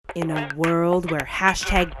In a world where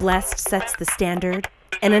 #blessed sets the standard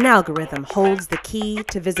and an algorithm holds the key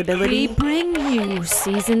to visibility, We bring you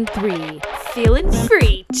season 3, feeling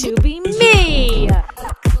free to be me.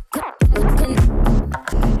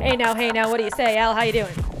 Hey now, what do you say, Al? How you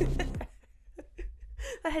doing?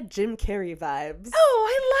 that had Jim Carrey vibes. Oh,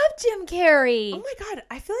 I love Jim Carrey. Oh my God,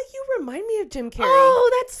 I feel like you remind me of Jim Carrey.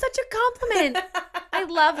 Oh, that's such a compliment. I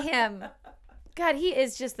love him. God, he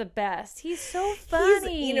is just the best. He's so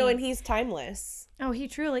funny. And he's timeless. Oh, he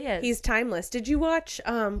truly is. He's timeless. Did you watch,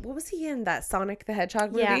 what was he in, that Sonic the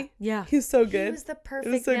Hedgehog movie? Yeah. He's so good. He was the perfect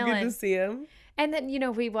It was so villain. good to see him. And then,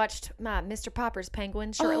 we watched Mr. Popper's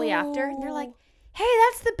Penguin shortly after. And they're like, Oh. hey,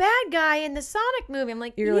 that's the bad guy in the Sonic movie. I'm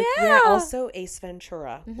like, You're like, yeah, also Ace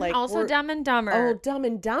Ventura. Like, also Dumb and Dumber. Oh, Dumb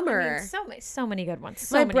and Dumber. I mean, so many good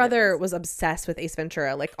ones. My brother was obsessed with Ace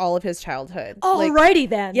Ventura, like all of his childhood. Alrighty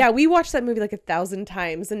then. Yeah, we watched that movie like 1,000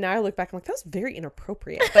 times, and now I look back, I'm like, that was very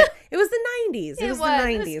inappropriate. But it was the 90s. It was the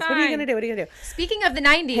 90s. What are you gonna do? Speaking of the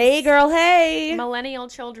 90s. Hey, girl, hey. Millennial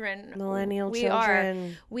children. We are.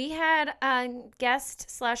 We had a guest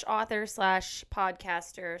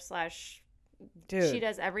 /author/podcaster/ Dude. She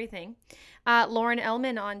does everything. Lauren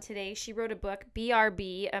Ellman on today. She wrote a book,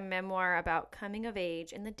 BRB, a memoir about coming of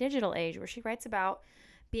age in the digital age, where she writes about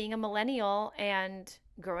being a millennial and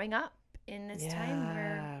growing up in this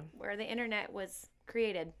time where the internet was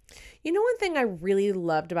created. You know, one thing I really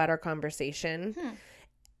loved about our conversation?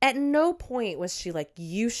 At no point was she like,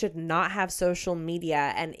 you should not have social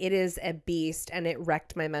media and it is a beast and it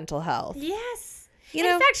wrecked my mental health. Yes. In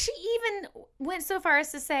fact, she even went so far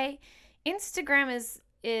as to say Instagram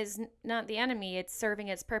is not the enemy. It's serving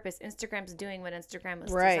its purpose. Instagram's doing what Instagram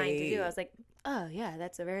was designed to do. I was like, oh, yeah,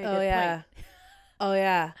 that's a very good point. Oh,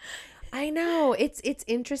 yeah. I know. It's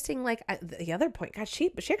interesting. Like, the other point, God,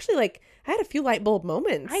 she actually, like, I had a few light bulb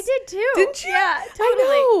moments. I did too. Didn't you? Yeah, totally.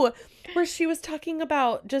 I know. Where she was talking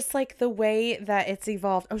about just, like, the way that it's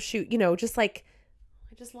evolved. Oh, shoot. Just like,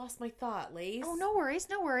 I just lost my thought, Lace. Oh, no worries.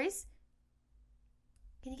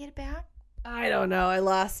 Can you get it back? I don't know. I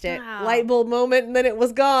lost it. Oh. Light bulb moment, and then it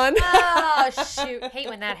was gone. Oh, shoot. Hate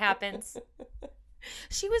when that happens.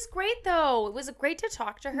 She was great, though. It was great to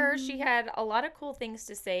talk to her. She had a lot of cool things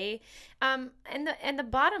to say. And the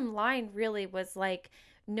bottom line really was like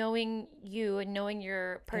knowing you and knowing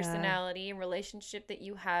your personality and relationship that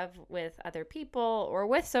you have with other people or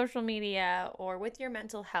with social media or with your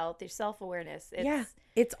mental health, your self-awareness.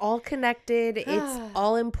 It's all connected. It's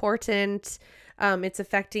all important. It's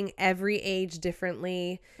affecting every age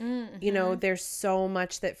differently. Mm-hmm. There's so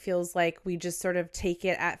much that feels like we just sort of take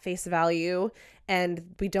it at face value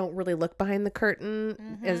and we don't really look behind the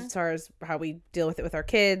curtain as far as how we deal with it with our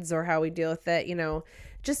kids or how we deal with it,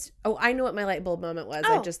 I know what my light bulb moment was.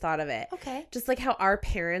 I just thought of it. Okay. Just like how our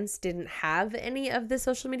parents didn't have any of the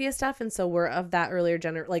social media stuff. And so we're of that earlier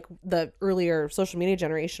the earlier social media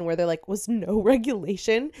generation where there was no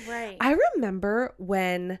regulation. Right. I remember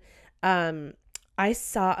when, I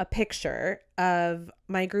saw a picture of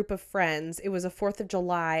my group of friends. It was a 4th of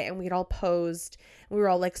July and we'd all posed. We were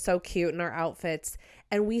all so cute in our outfits.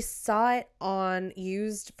 And we saw it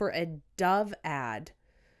used for a Dove ad.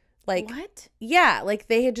 What? Yeah.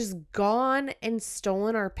 They had just gone and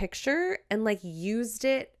stolen our picture and used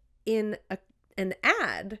it in an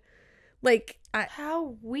ad.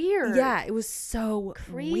 How weird. Yeah, it was so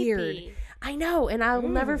Creepy. weird. I know, and I'll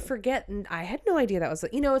never forget. And I had no idea that was,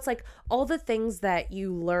 it's like all the things that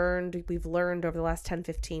we've learned over the last 10,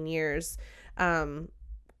 15 years.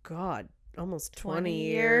 God, almost 20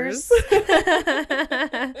 years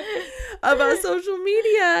about social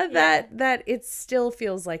media that it still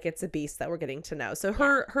feels like it's a beast that we're getting to know. So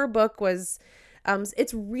her book was,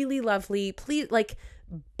 it's really lovely. Please,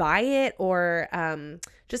 buy it or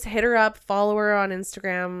just hit her up, follow her on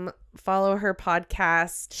Instagram, follow her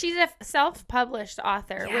podcast. She's a self-published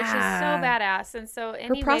author, which is so badass. And so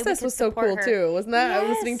her process was so cool too, wasn't that? I was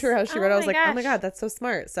listening to her how she wrote. I was like, oh my God, that's so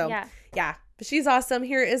smart. So yeah, but she's awesome.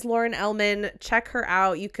 Here is Lauren Ellman. Check her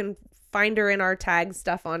out. You can find her in our tag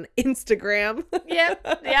stuff on Instagram.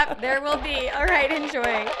 Yep, there will be. All right,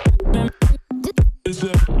 enjoy.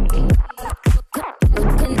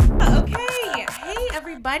 Okay. Hey,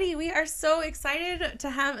 everybody. We are so excited to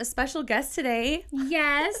have a special guest today.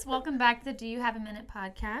 Yes. Welcome back to the Do You Have a Minute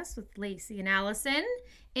podcast with Lacey and Allison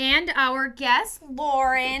and our guest,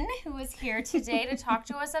 Lauren, who is here today to talk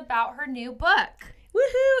to us about her new book.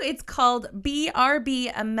 Woohoo! It's called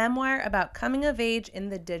BRB, a memoir about coming of age in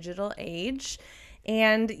the digital age.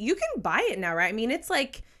 And you can buy it now, right? I mean, it's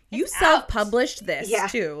you self-published this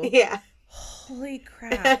too. Yeah. Holy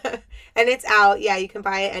crap. And it's out. Yeah, you can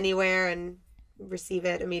buy it anywhere and receive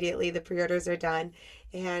it immediately. The pre-orders are done.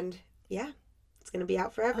 And yeah, it's going to be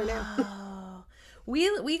out forever now. Oh.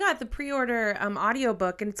 We got the pre-order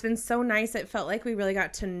audiobook, and it's been so nice. It felt like we really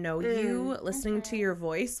got to know you listening to your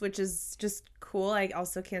voice, which is just cool. I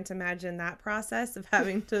also can't imagine that process of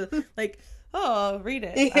having to like, oh, read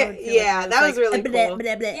it. Yeah, that was really cool.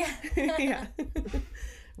 Yeah.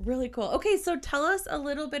 Really cool. Okay, so tell us a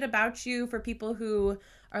little bit about you for people who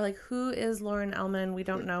are like, who is Lauren Ellman? We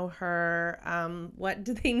don't know her. What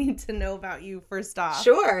do they need to know about you first off?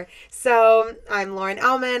 Sure. So I'm Lauren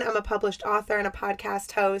Ellman. I'm a published author and a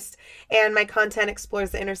podcast host, and my content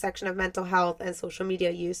explores the intersection of mental health and social media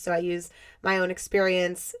use. So I use my own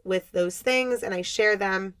experience with those things, and I share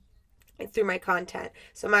them through my content.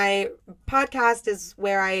 So my podcast is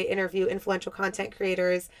where I interview influential content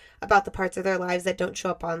creators about the parts of their lives that don't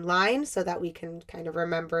show up online, so that we can kind of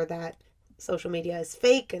remember that social media is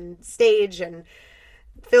fake and staged and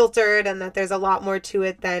filtered, and that there's a lot more to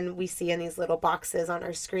it than we see in these little boxes on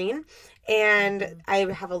our screen. And I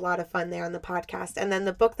have a lot of fun there on the podcast. And then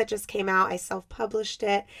the book that just came out, I self-published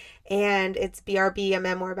it, and it's BRB, a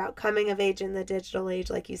memoir about coming of age in the digital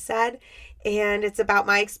age, like you said. And it's about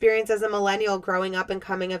my experience as a millennial growing up and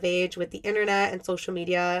coming of age with the internet and social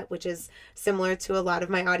media, which is similar to a lot of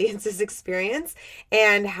my audience's experience,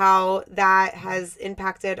 and how that has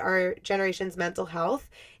impacted our generation's mental health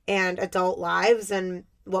and adult lives, and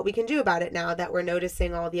what we can do about it now that we're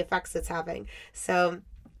noticing all the effects it's having. So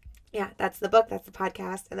yeah, that's the book, that's the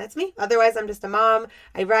podcast, and that's me. Otherwise, I'm just a mom.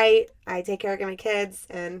 I write, I take care of my kids,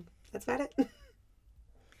 and that's about it.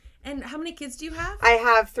 And how many kids do you have? I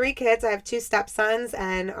have 3 kids. I have 2 stepsons,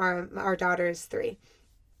 and our daughter is 3.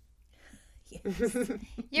 Yes.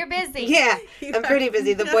 You're busy. Yeah, I'm pretty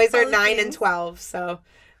busy. The boys are 9 and 12, so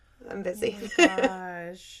I'm busy. Oh my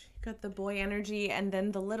gosh. You got the boy energy and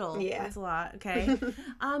then the little. Yeah. That's a lot. Okay.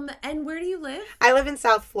 And where do you live? I live in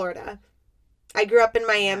South Florida. I grew up in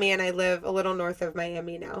Miami, and I live a little north of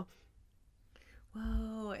Miami now.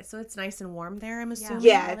 Whoa. So it's nice and warm there, I'm assuming?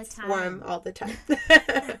 Yeah, all the it's time. warm all the time.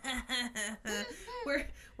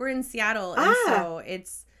 We're in Seattle, and so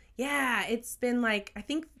it's been like, I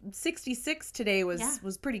think 66 today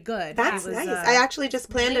was pretty good. That's It was, nice. I actually just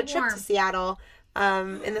planned really a trip warm. to Seattle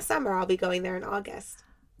in the summer. I'll be going there in August.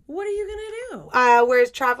 What are you going to do? We're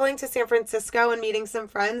traveling to San Francisco and meeting some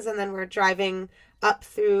friends, and then we're driving up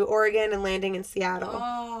through Oregon and landing in Seattle.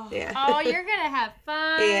 Oh. Yeah. Oh, you're gonna have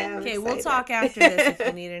fun. Yeah, I'm Okay, we'll excited. talk after this if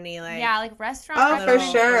you need any Like restaurant. Oh, for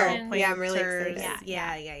little sure. recommendations. Yeah, I'm really excited.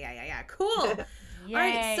 Yeah. Cool. All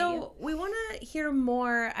right, Yay. so we want to hear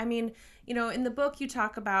more. I mean, you know, in the book you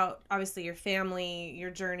talk about obviously your family,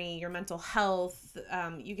 your journey, your mental health.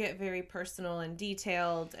 You get very personal and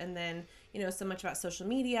detailed, and then, you know, so much about social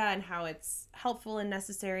media and how it's helpful and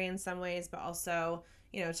necessary in some ways, but also,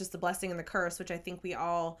 you know, it's just the blessing and the curse, which I think we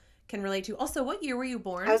all can relate to. Also, what year were you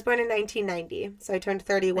born? I was born in 1990, so I turned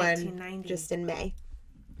 31 1990. just in May.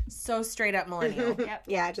 So straight up millennial. Yep.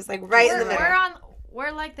 Yeah, just like right in the middle.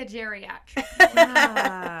 We're like the geriatric.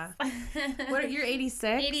 Yeah. What, you're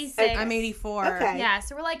 86? 86. I'm 84. Okay. Yeah,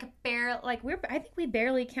 so we're like I think we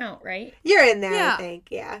barely count, right? You're in there, Yeah. I think.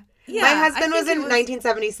 Yeah. Yeah, My I husband was think in it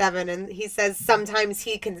 1977, and he says sometimes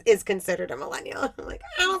he is considered a millennial. I'm like,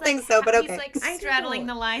 I don't think so, but okay. He's like I straddling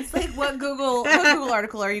know. the lines. Like what Google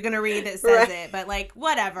article are you going to read that says Right. it? But like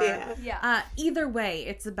whatever. Yeah. Yeah. Either way,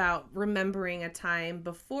 it's about remembering a time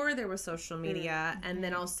before there was social media, and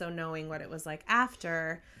then also knowing what it was like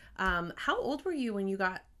after. How old were you when you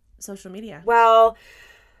got social media? Well,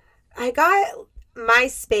 I got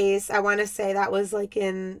MySpace. I want to say that was like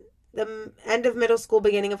in the end of middle school,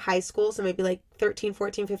 beginning of high school. So maybe like 13,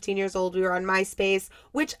 14, 15 years old. We were on MySpace,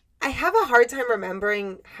 which I have a hard time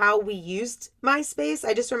remembering how we used MySpace.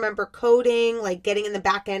 I just remember coding, like getting in the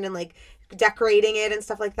back end and like decorating it and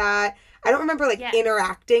stuff like that. I don't remember like Yes.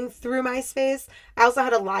 interacting through MySpace. I also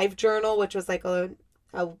had a live journal, which was like a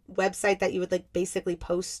website that you would like basically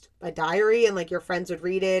post a diary, and like your friends would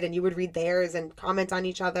read it and you would read theirs and comment on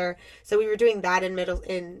each other. So we were doing that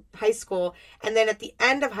in high school. And then at the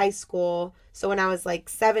end of high school, so when I was like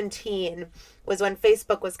 17, was when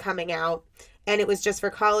Facebook was coming out, and it was just for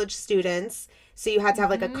college students. So you had to have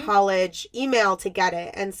like a college email to get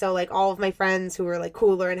it. And so like all of my friends who were like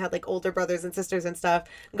cooler and had like older brothers and sisters and stuff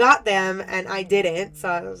got them, and I didn't. So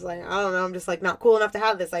I was like, I don't know, I'm just like not cool enough to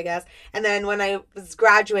have this, I guess. And then when I was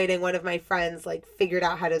graduating, one of my friends like figured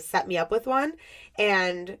out how to set me up with one.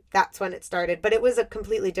 And that's when it started. But it was a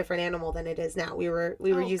completely different animal than it is now. We were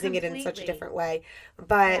Oh, using it in such a completely. different way.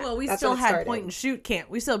 But Well, we that's still when it had started. point and shoot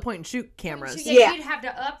we still had point and shoot cameras. So, Yeah. you'd have to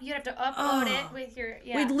upload it with your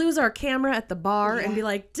We'd lose our camera at the bar and Yeah. be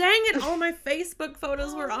like, "Dang it! All my Facebook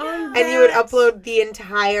photos were on." And you would that." upload the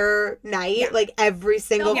entire night, like every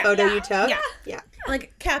single Yeah. photo Yeah. you took. Yeah. Yeah.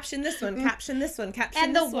 Like caption this one, caption this one, caption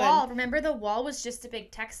And the this wall, one. remember the wall was just a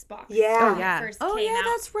big text box. Yeah. Oh yeah. First Oh came yeah, out.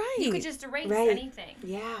 that's right. You could just erase Right. anything.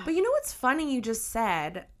 Yeah. But you know what's funny you just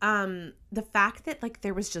said? The fact that like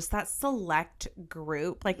there was just that select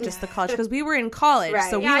group, like just the college, because we were in college, Right.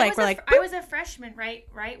 so we Yeah, like were like, I was a freshman, right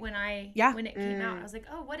when Yeah. when it came out. I was like,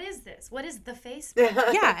 oh, what is this? What is the Facebook?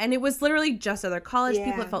 yeah, and it was literally just other college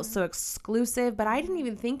people. Yeah. It felt so exclusive, but I didn't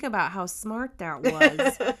even think about how smart that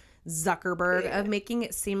was. Zuckerberg of making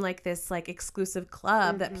it seem like this like exclusive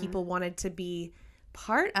club that people wanted to be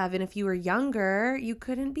part of, and if you were younger you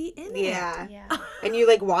couldn't be in it. Yeah. Yeah. And you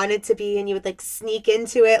like wanted to be, and you would like sneak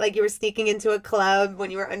into it, like you were sneaking into a club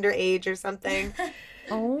when you were underage or something.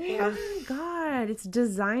 Oh Yeah. my god, it's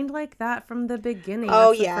designed like that from the beginning. Oh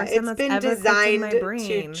That's the yeah, first time it's that's been ever clicked in designed my to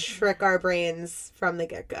brain. trick our brains from the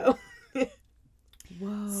get go.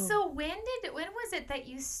 Whoa. So when was it that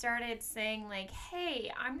you started saying like,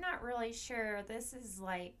 hey, I'm not really sure this is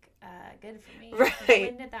like good for me? Like, Right.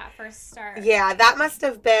 when did that first start? Yeah, that must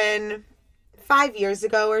have been 5 years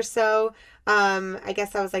ago or so. I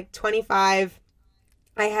guess I was like 25.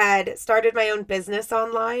 I had started my own business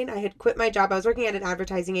online. I had quit my job. I was working at an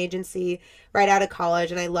advertising agency right out of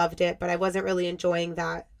college, and I loved it, but I wasn't really enjoying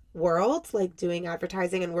that world, like doing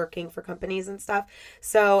advertising and working for companies and stuff.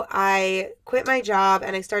 So I quit my job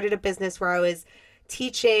and I started a business where I was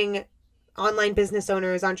teaching online business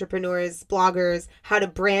owners, entrepreneurs, bloggers how to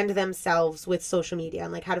brand themselves with social media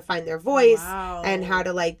and like how to find their voice Wow. and how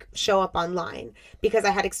to like show up online, because I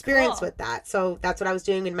had experience Cool. with that. So that's what I was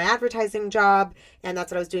doing in my advertising job, and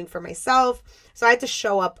that's what I was doing for myself. So I had to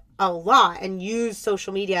show up a lot and use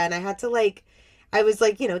social media, and I was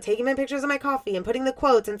like, taking my pictures of my coffee and putting the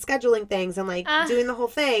quotes and scheduling things and like doing the whole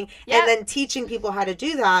thing, Yep. and then teaching people how to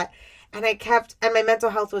do that. And and my mental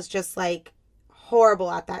health was just like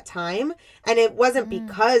horrible at that time. And it wasn't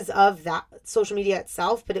because of that social media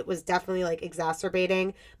itself, but it was definitely like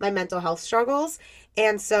exacerbating my mental health struggles.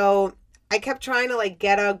 And so I kept trying to like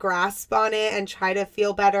get a grasp on it and try to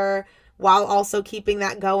feel better while also keeping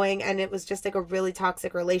that going. And it was just like a really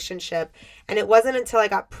toxic relationship. And it wasn't until I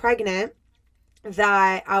got pregnant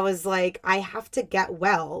that I was like, I have to get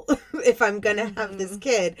well if I'm gonna have this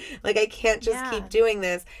kid. Like, I can't just keep doing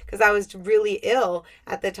this, because I was really ill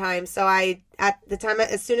at the time. So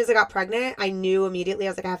as soon as I got pregnant, I knew immediately, I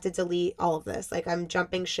was like, I have to delete all of this. Like, I'm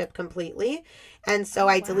jumping ship completely. And so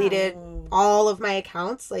I deleted all of my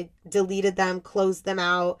accounts, like deleted them, closed them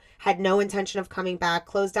out, had no intention of coming back,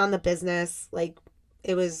 closed down the business. Like,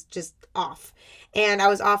 it was just off. And I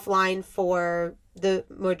was offline for the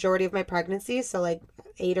majority of my pregnancy, so like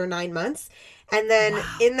 8 or 9 months. And then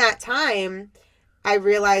in that time, I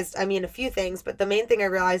realized, a few things, but the main thing I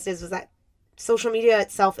realized was that social media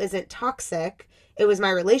itself isn't toxic. It was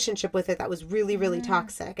my relationship with it that was really, really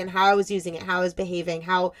toxic, and how I was using it, how I was behaving,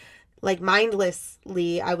 how like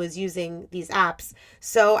mindlessly I was using these apps.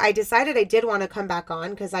 So I decided I did want to come back on,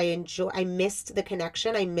 because I missed the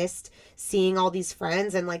connection. I missed seeing all these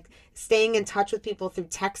friends and like staying in touch with people through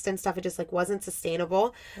text and stuff. It just like wasn't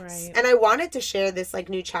sustainable. Right. And I wanted to share this like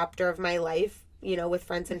new chapter of my life, with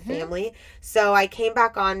friends and family. So I came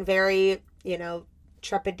back on very,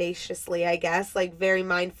 trepidatiously, I guess, like very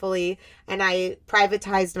mindfully, and I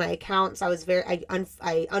privatized my accounts.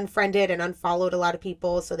 I unfriended and unfollowed a lot of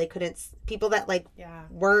people, so they couldn't, people that like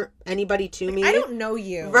weren't anybody to me. I don't know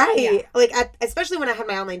you. Right. Yeah. Like, especially when I had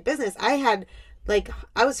my online business, I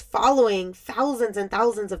was following thousands and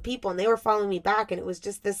thousands of people, and they were following me back, and it was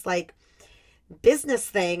just this like business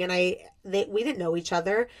thing, and we didn't know each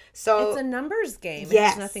other. So It's a numbers game. Yes. It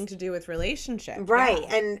has nothing to do with relationship. right.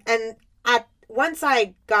 Yeah. And once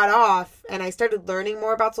I got off and I started learning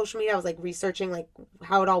more about social media, I was like researching like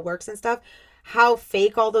how it all works and stuff, how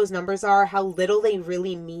fake all those numbers are, how little they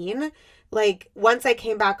really mean. Like, once I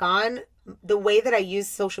came back on, the way that I use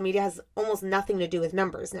social media has almost nothing to do with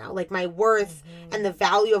numbers now. Like, my worth and the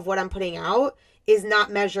value of what I'm putting out is not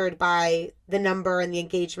measured by the number and the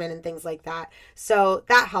engagement and things like that. So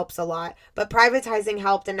that helps a lot. But privatizing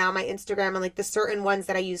helped, and now my Instagram and like the certain ones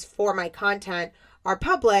that I use for my content are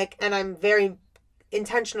public, and I'm very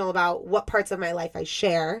intentional about what parts of my life I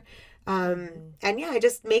share. And yeah, I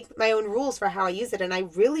just make my own rules for how I use it, and I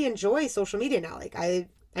really enjoy social media now. Like, I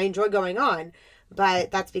enjoy going on,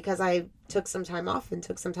 but that's because I took some time off and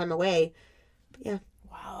took some time away. But yeah.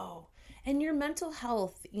 Wow. And your mental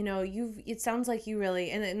health, you know, it sounds like you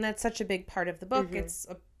really, and that's such a big part of the book. Mm-hmm. It's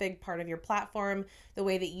a big part of your platform, the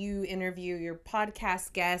way that you interview your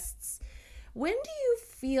podcast guests. When do you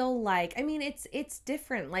feel like, I mean, it's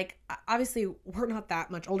different. Like, obviously, we're not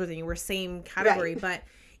that much older than you. We're same category, Right. but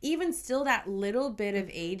even still that little bit of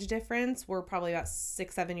age difference, we're probably about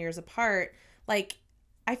 6-7 years apart. Like,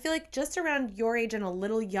 I feel like just around your age and a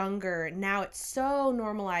little younger, now it's so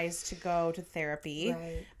normalized to go to therapy.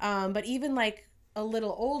 Right. But even like a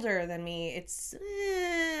little older than me, it's,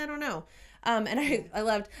 I don't know. And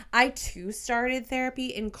I too started therapy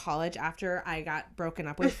in college after I got broken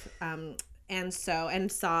up with, and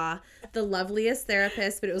saw the loveliest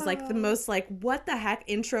therapist, but it was like the most like, what the heck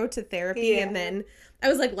intro to therapy. Yeah. And then I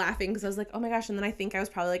was like laughing because I was like, oh my gosh. And then I think I was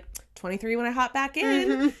probably like 23 when I hopped back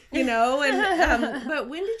in, you know, and, but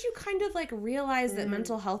when did you kind of like realize that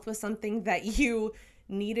mental health was something that you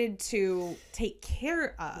needed to take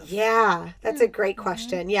care of? Yeah, that's a great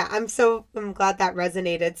question. Yeah, I'm glad that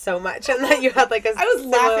resonated so much and that you had like a I was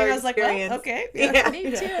laughing. similar I was like, experience. well, okay. Yeah.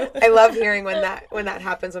 Me too. I love hearing when that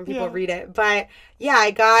happens when people read it. But yeah,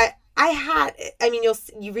 I mean,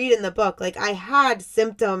 you read in the book, like I had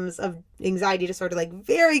symptoms of anxiety disorder, like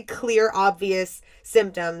very clear, obvious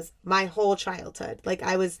symptoms my whole childhood. Like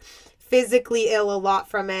I was physically ill a lot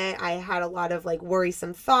from it. I had a lot of like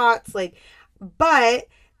worrisome thoughts, but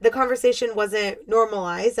the conversation wasn't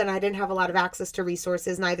normalized and I didn't have a lot of access to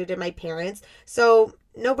resources. Neither did my parents. So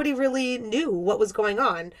nobody really knew what was going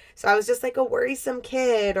on. So I was just like a worrisome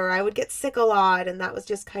kid, or I would get sick a lot. And that was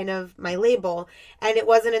just kind of my label. And it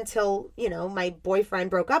wasn't until, my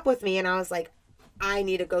boyfriend broke up with me and I was like, I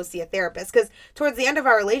need to go see a therapist. Because towards the end of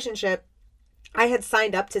our relationship, I had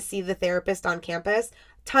signed up to see the therapist on campus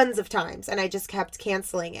tons of times. And I just kept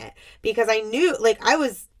canceling it because I knew I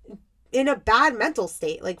was in a bad mental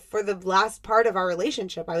state. Like for the last part of our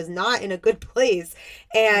relationship, I was not in a good place.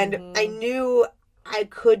 And I knew I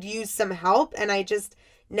could use some help and I just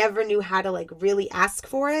never knew how to really ask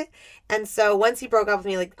for it. And so once he broke up with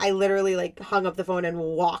me, I literally hung up the phone and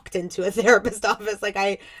walked into a therapist office.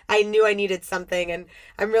 I knew I needed something and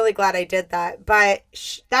I'm really glad I did that. But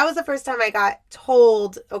that was the first time I got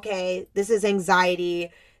told, okay, this is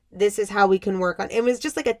anxiety. This is how we can work on it. It was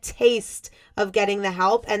just like a taste of getting the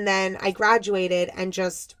help. And then I graduated and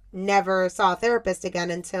just never saw a therapist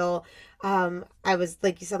again until I was,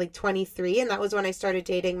 like you said, 23. And that was when I started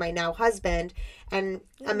dating my now husband. And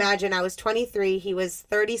imagine I was 23. He was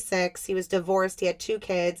 36. He was divorced. He had 2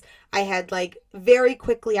 kids. I had very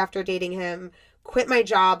quickly after dating him, quit my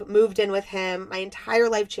job, moved in with him. My entire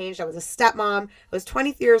life changed. I was a stepmom. I was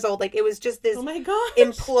 23 years old. It was just this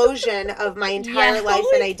implosion of my entire life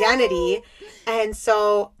and identity. And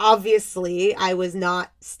so obviously I was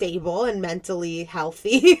not stable and mentally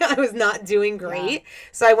healthy. I was not doing great. Yeah.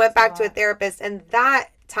 So I went back to a therapist, and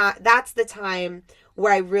that's the time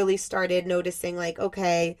where I really started noticing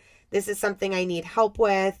okay, this is something I need help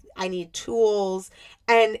with. I need tools.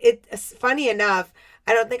 And it's funny enough,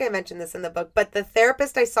 I don't think I mentioned this in the book, but the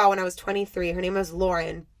therapist I saw when I was 23, her name was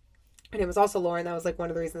Lauren. Her name was also Lauren. That was one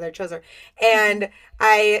of the reasons I chose her. And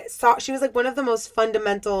I saw she was one of the most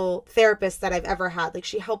fundamental therapists that I've ever had.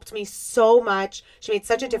 She helped me so much. She made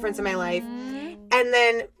such a difference in my life. And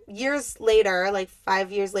then years later,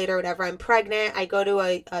 5 years later, whatever, I'm pregnant. I go to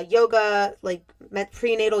a yoga,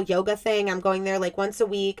 prenatal yoga thing. I'm going there once a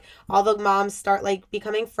week. All the moms start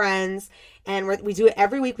becoming friends. And we do it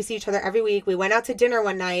every week. We see each other every week. We went out to dinner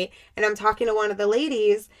one night and I'm talking to one of the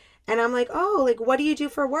ladies. And I'm like, oh, what do you do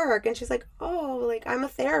for work? And she's like, oh, I'm a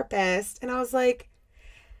therapist. And I was like,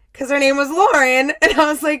 because her name was Lauren. And I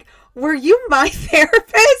was like, were you my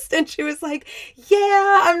therapist? And she was like,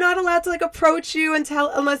 yeah, I'm not allowed to approach you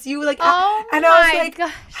unless you oh and I was like,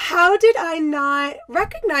 gosh. How did I not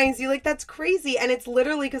recognize you? That's crazy. And it's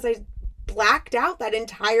literally because I blacked out that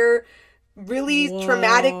entire really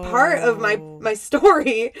traumatic part of my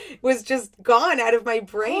story was just gone out of my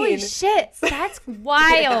brain. Holy shit, that's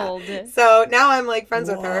wild. Yeah. So now I'm friends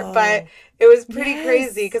with her, but it was pretty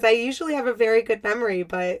crazy because I usually have a very good memory,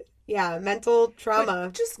 but yeah, mental trauma.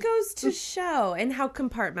 It just goes to show and how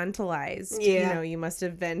compartmentalized you must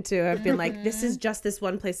have been to have been this is just this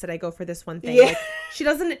one place that I go for this one thing. Yeah. She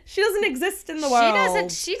doesn't exist in the world.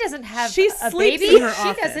 She doesn't have she a sleeps baby. In her she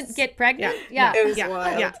office. doesn't get pregnant. Yeah. It was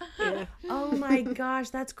wild. Yeah. Oh my gosh,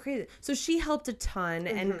 that's crazy. So she helped a ton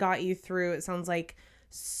and got you through, it sounds like,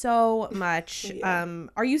 so much. Yeah.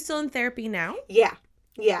 Are you still in therapy now?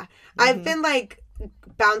 Yeah. I've been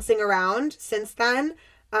bouncing around since then.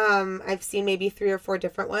 I've seen maybe 3 or 4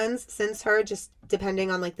 different ones since her, just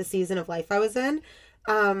depending on the season of life I was in.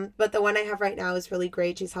 But the one I have right now is really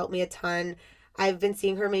great. She's helped me a ton. I've been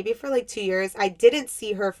seeing her maybe for like 2 years. I didn't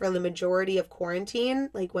see her for the majority of quarantine,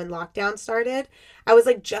 like when lockdown started. I was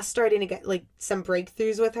like just starting to get like some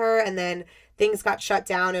breakthroughs with her, and then things got shut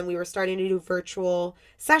down and we were starting to do virtual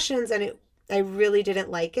sessions, and I really didn't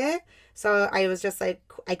like it. So I was just like,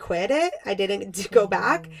 I quit it. I didn't go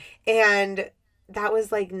back. And that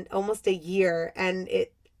was like almost a year, and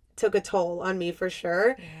it took a toll on me for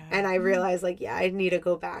sure. Yeah. And I realized like, yeah, I need to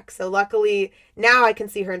go back. So luckily now I can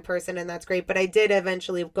see her in person, and that's great. But I did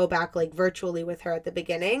eventually go back like virtually with her at the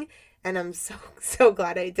beginning, and I'm so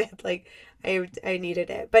glad I did. Like I needed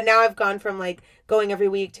it. But now I've gone from like going every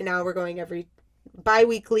week to now we're going every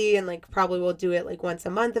bi-weekly, and like probably we'll do it like once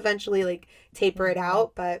a month eventually, like taper it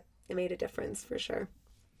out. But it made a difference for sure.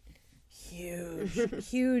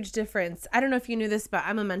 Huge difference. I don't know if you knew this, but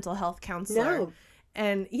I'm a mental health counselor. No.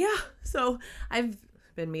 And yeah, so I've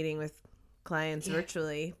been meeting with clients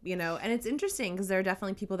virtually, you know, and it's interesting because there are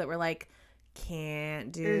definitely people that were like,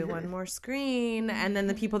 can't do one more screen. And then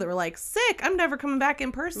the people that were like, sick, I'm never coming back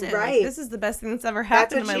in person. Right. Like, this is the best thing that's ever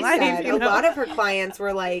happened in my life. A lot of her clients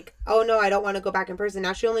were like, oh no, I don't want to go back in person.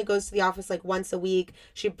 Now she only goes to the office like once a week.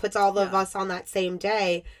 She puts all of us on that same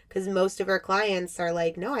day because most of her clients are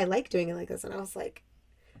like, no, I like doing it like this. And I was like,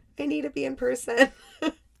 I need to be in person.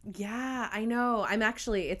 Yeah, I know. I'm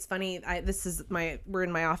actually, it's funny. We're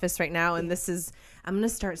in my office right now, and I'm going to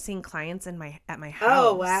start seeing clients at my house.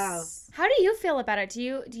 Oh, wow. How do you feel about it? Do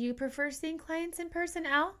you prefer seeing clients in person,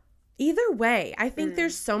 Al? Either way, I think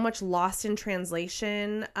there's so much lost in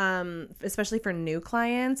translation, especially for new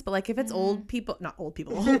clients. But like if it's older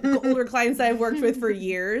clients that I've worked with for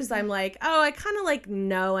years, I'm like, oh, I kind of like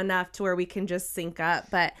know enough to where we can just sync up.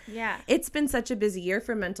 But yeah, it's been such a busy year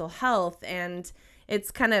for mental health, and it's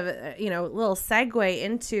kind of, a little segue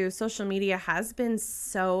into social media has been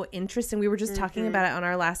so interesting. We were just talking about it on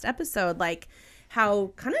our last episode, like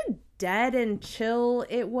how kind of dead and chill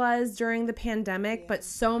it was during the pandemic, but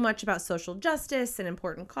so much about social justice and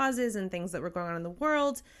important causes and things that were going on in the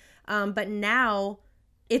world. But now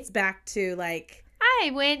it's back to like,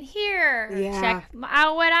 I went here. Yeah. Check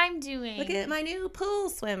out what I'm doing. Look at my new pool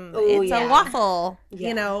swim. It's a waffle,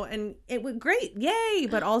 and it was great. Yay.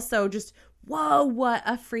 But also just, whoa, what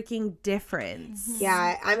a freaking difference.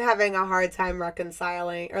 Yeah, I'm having a hard time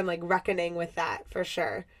reconciling or like reckoning with that for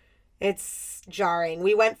sure. It's jarring.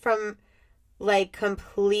 We went from like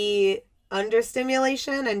complete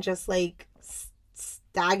understimulation and just like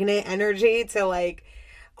stagnant energy to like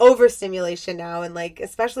overstimulation now. And like,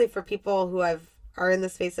 especially for people who are in the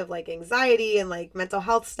space of like anxiety and like mental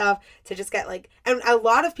health stuff, to just get like, and a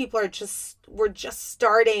lot of people we're just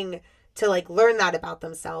starting to like learn that about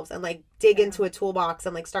themselves and like dig into a toolbox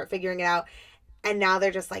and like start figuring it out. And now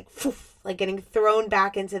they're just like, like getting thrown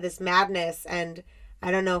back into this madness. And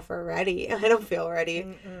I don't know if we're ready. I don't feel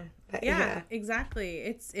ready. But, yeah, exactly.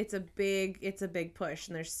 It's a big push,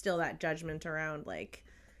 and there's still that judgment around like,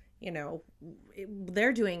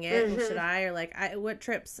 they're doing it. Should I? Or like, what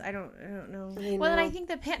trips? I don't know. Well, and I think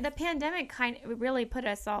the pandemic kind of really put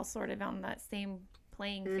us all sort of on that same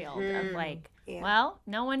playing field of like, well,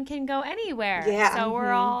 no one can go anywhere. Yeah. So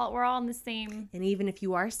we're all in the same. And even if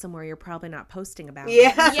you are somewhere, you're probably not posting about it.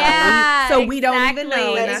 Yeah. So we don't even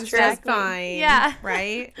know, and that's just fine. Yeah.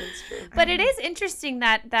 Right? That's true. But it is interesting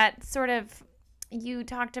that sort of, you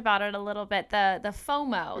talked about it a little bit, the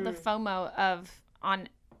FOMO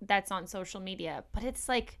that's on social media, but it's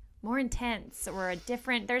like more intense or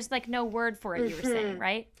there's like no word for it, you were saying,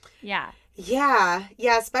 right? Yeah. Yeah,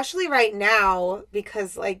 especially right now,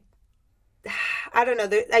 because like, I don't know,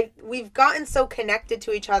 we've gotten so connected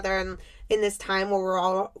to each other and in this time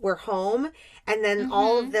where we're home, and then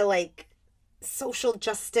all of the like social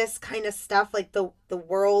justice kind of stuff, like the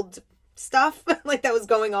world stuff like that was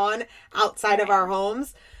going on outside of our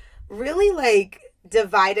homes, really like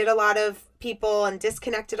divided a lot of people and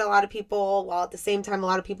disconnected a lot of people, while at the same time a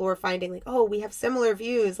lot of people were finding like, oh, we have similar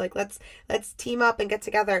views, like let's team up and get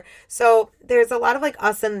together. So there's a lot of like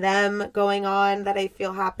us and them going on that I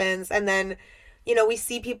feel happens. And then we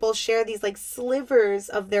see people share these like slivers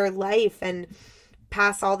of their life and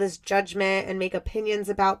pass all this judgment and make opinions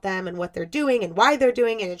about them and what they're doing and why they're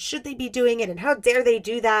doing it and should they be doing it and how dare they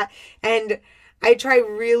do that. And I try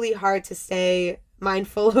really hard to stay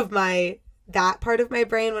mindful of that part of my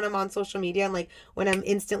brain when I'm on social media, and like when I'm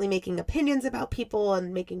instantly making opinions about people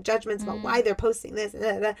and making judgments about why they're posting this,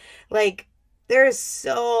 like there is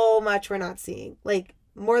so much we're not seeing, like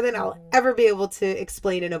more than I'll ever be able to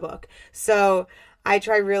explain in a book. So I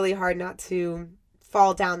try really hard not to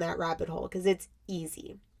fall down that rabbit hole, because it's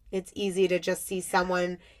easy to just see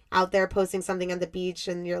someone out there posting something on the beach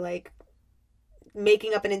and you're like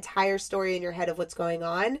making up an entire story in your head of what's going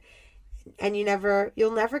on. and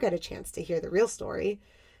you'll never get a chance to hear the real story.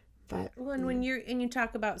 But well, and when you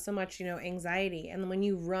talk about so much, anxiety, and when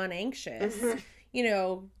you run anxious,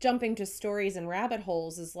 jumping to stories and rabbit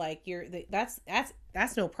holes is like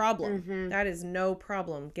that's no problem. That is no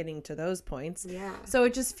problem getting to those points. Yeah. So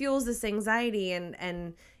it just fuels this anxiety,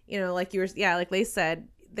 and like like Lace said,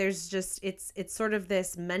 there's just it's sort of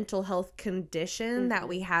this mental health condition that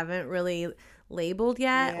we haven't really labeled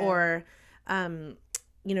yet, or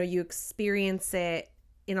you experience it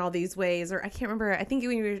in all these ways. Or I can't remember, I think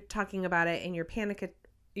when you were talking about it in your panic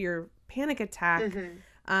attack,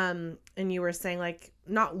 and you were saying like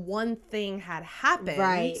not one thing had happened.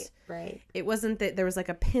 Right. It wasn't that there was like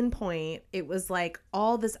a pinpoint. It was like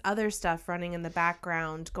all this other stuff running in the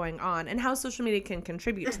background going on, and how social media can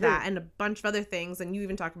contribute to that, and a bunch of other things. And you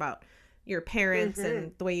even talk about your parents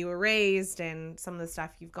and the way you were raised and some of the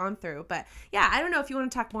stuff you've gone through. But yeah, I don't know if you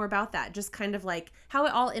want to talk more about that, just kind of like how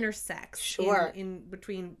it all intersects. Sure. in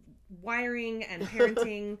between wiring and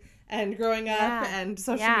parenting and growing up and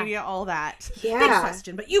social media, all that. Yeah. Big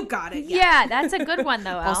question, but you got it. Yeah, that's a good one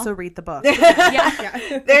though, Al. Also read the book.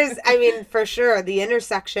 There's, for sure, the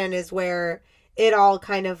intersection is where it all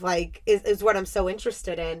kind of like is what I'm so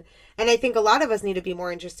interested in. And I think a lot of us need to be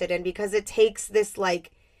more interested in, because it takes this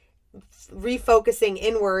like refocusing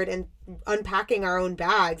inward and unpacking our own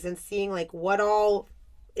bags and seeing like what all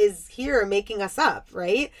is here making us up,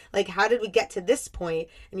 right? Like, how did we get to this point?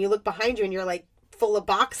 And you look behind you and you're like full of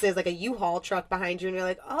boxes, like a U-Haul truck behind you, and you're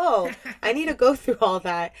like, oh, I need to go through all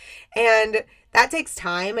that. And that takes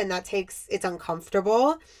time, and it's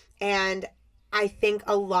uncomfortable. And I think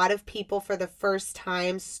a lot of people for the first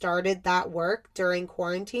time started that work during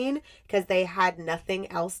quarantine because they had nothing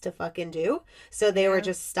else to fucking do. So they were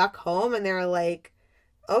just stuck home, and they were like,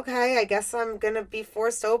 okay, I guess I'm going to be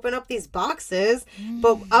forced to open up these boxes.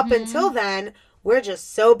 But up until then, we're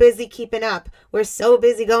just so busy keeping up. We're so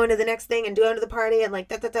busy going to the next thing and doing to the party and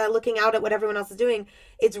like looking out at what everyone else is doing.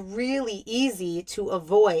 It's really easy to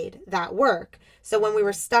avoid that work. So when we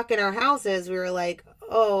were stuck in our houses, we were like,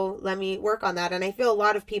 oh, let me work on that. And I feel a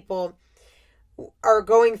lot of people are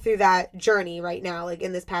going through that journey right now, like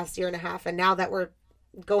in this past year and a half. And now that we're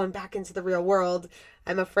going back into the real world,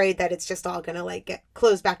 I'm afraid that it's just all going to like get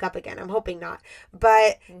closed back up again. I'm hoping not.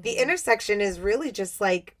 But the intersection is really just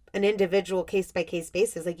like an individual case by case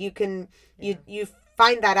basis. Like you can, you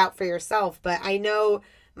find that out for yourself. But I know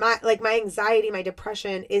my anxiety, my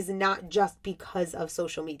depression is not just because of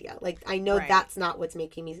social media. Like I know that's not what's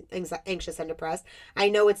making me anxious and depressed. I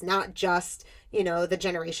know it's not just, the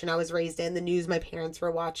generation I was raised in, the news my parents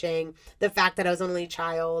were watching, the fact that I was only a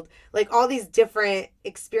child, like all these different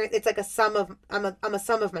experiences. It's like I'm a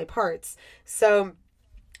sum of my parts. So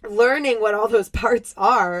learning what all those parts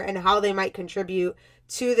are and how they might contribute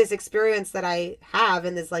to this experience that I have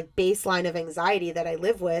and this like baseline of anxiety that I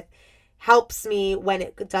live with helps me when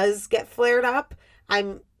it does get flared up.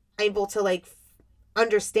 I'm able to like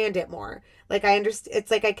understand it more. Like I understand,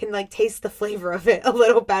 it's like I can like taste the flavor of it a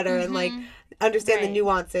little better and like understand the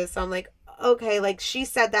nuances. So I'm like, okay, like she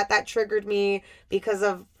said that triggered me because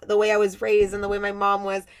of the way I was raised and the way my mom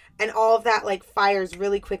was, and all of that like fires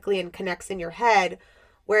really quickly and connects in your head.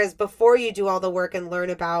 Whereas before you do all the work and learn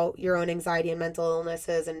about your own anxiety and mental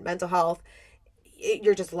illnesses and mental health,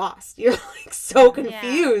 you're just lost. You're like so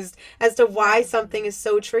confused as to why something is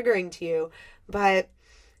so triggering to you. But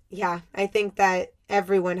yeah, I think that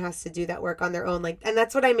everyone has to do that work on their own. Like, and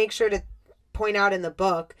that's what I make sure to point out in the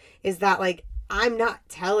book is that like, I'm not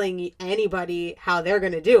telling anybody how they're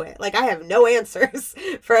going to do it. Like I have no answers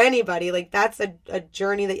for anybody. Like that's a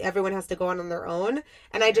journey that everyone has to go on their own.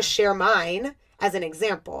 And I just share mine as an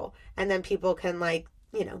example. And then people can like,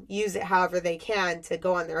 use it however they can to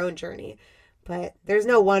go on their own journey. But there's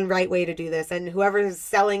no one right way to do this. And whoever is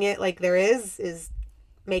selling it like there is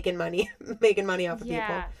making money off of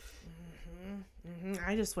people.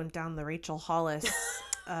 I just went down the Rachel Hollis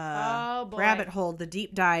rabbit hole, the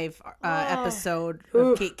deep dive episode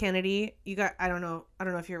of Kate Kennedy. I don't know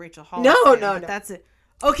if you're a Rachel Hollis. No. That's it.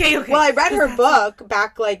 Okay. Well, I read her book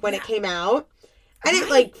back like when it came out. I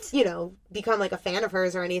didn't become like a fan of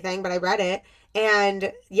hers or anything, but I read it.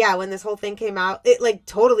 And yeah, when this whole thing came out, it like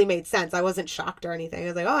totally made sense. I wasn't shocked or anything. I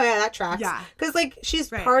was like, oh yeah, that tracks. Yeah. Because like she's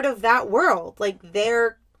part of that world. Like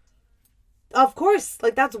of course,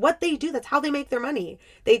 like that's what they do. That's how they make their money.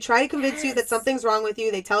 They try to convince you that something's wrong with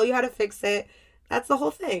you. They tell you how to fix it. That's the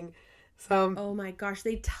whole thing. So, oh my gosh,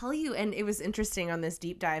 they tell you, and it was interesting on this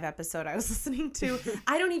deep dive episode I was listening to.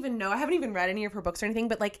 I don't even know. I haven't even read any of her books or anything,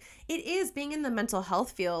 but like it is being in the mental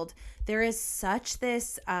health field. There is such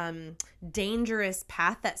this dangerous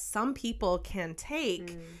path that some people can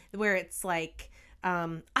take where it's like,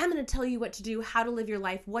 I'm going to tell you what to do, how to live your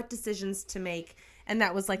life, what decisions to make. And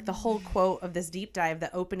that was like the whole quote of this deep dive.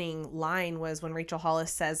 The opening line was when Rachel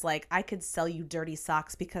Hollis says, like, I could sell you dirty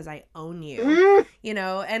socks because I own you, you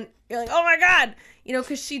know, and you're like, oh my God, you know,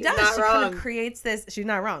 because she does. She kind of creates this. She's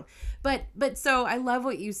not wrong. But so I love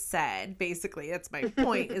what you said. Basically, that's my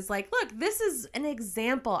point is like, look, this is an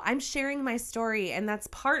example. I'm sharing my story, and that's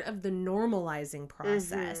part of the normalizing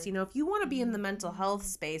process. You know, if you want to be in the mental health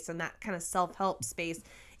space and that kind of self-help space,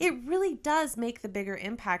 it really does make the bigger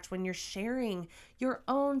impact when you're sharing your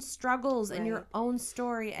own struggles and your own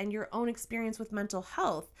story and your own experience with mental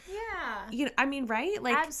health. Yeah. You know, I mean, right?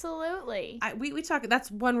 Like, absolutely. We talk, that's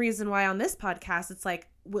one reason why on this podcast, it's like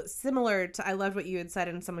similar to, I loved what you had said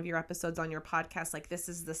in some of your episodes on your podcast. Like, this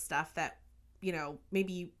is the stuff that, you know,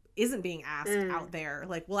 maybe isn't being asked out there.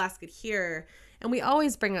 Like, we'll ask it here. And we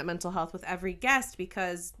always bring up mental health with every guest,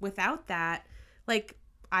 because without that, like,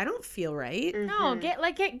 I don't feel right. No,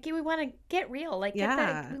 we want to get real. Like, we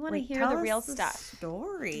want to hear the real stuff.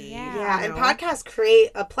 Story. Yeah, and podcasts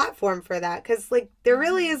create a platform for that, because like there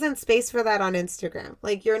really isn't space for that on Instagram.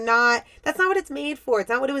 Like, that's not what it's made for. It's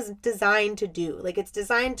not what it was designed to do. Like, it's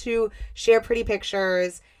designed to share pretty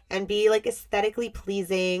pictures and be like aesthetically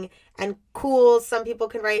pleasing and cool. Some people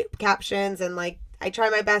can write captions, and like I try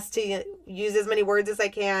my best to use as many words as I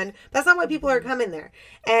can. That's not why people are coming there.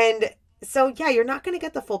 And so, yeah, you're not going to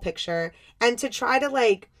get the full picture. And to try to,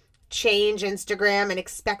 like, change Instagram and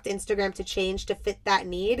expect Instagram to change to fit that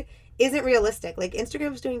need isn't realistic. Like,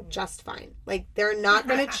 Instagram's doing just fine. Like, they're not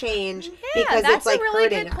going to change because it's, like, really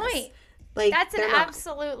hurting us. Point. Like, that's an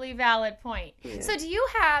absolutely valid point. Yeah. So do you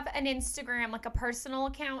have an Instagram, like a personal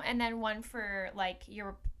account, and then one for, like,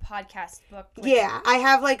 your podcast book? Yeah, I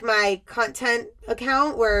have, like, my content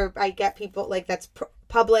account where I get people, like, that's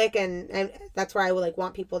public, and that's where I would, like,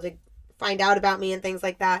 want people to find out about me and things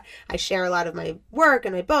like that. I share a lot of my work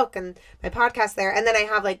and my book and my podcast there. And then I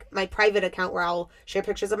have like my private account where I'll share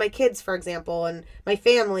pictures of my kids, for example, and my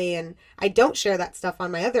family. And I don't share that stuff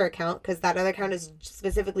on my other account, because that other account is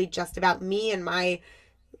specifically just about me and my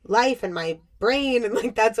life and my brain. And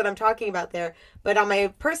like, that's what I'm talking about there. But on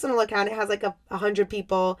my personal account, it has like 100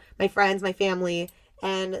 people, my friends, my family,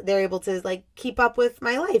 and they're able to like keep up with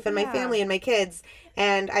my life and my family and my kids.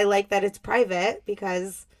 And I like that it's private,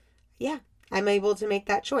 because yeah, I'm able to make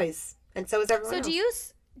that choice. And so is everyone else.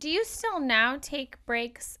 So do you still now take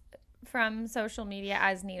breaks from social media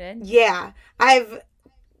as needed? Yeah.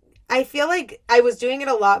 I feel like I was doing it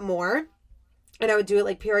a lot more, and I would do it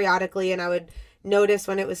like periodically, and I would notice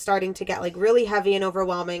when it was starting to get like really heavy and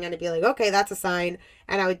overwhelming, and I'd be like, okay, that's a sign.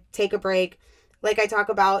 And I would take a break. Like I talk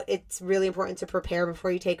about, it's really important to prepare before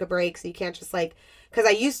you take a break. So you can't just like, because I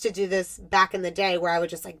used to do this back in the day where I would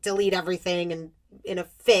just like delete everything and in a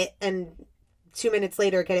fit, and 2 minutes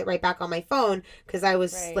later get it right back on my phone, because I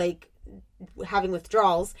was like having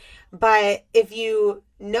withdrawals. But if you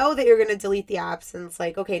know that you're going to delete the apps, and it's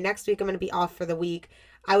like, okay, next week I'm going to be off for the week,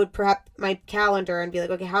 I would prep my calendar and be like,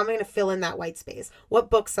 okay, how am I going to fill in that white space? What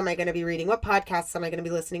books am I going to be reading? What podcasts am I going to be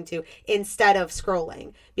listening to, instead of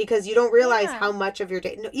scrolling? Because you don't realize how much of your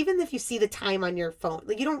day, even if you see the time on your phone,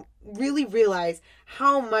 like you don't really realize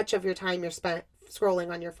how much of your time you're spent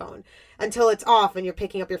scrolling on your phone until it's off and you're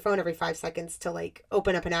picking up your phone every 5 seconds to like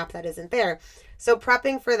open up an app that isn't there. So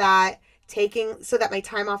prepping for that, so that my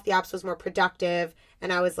time off the apps was more productive,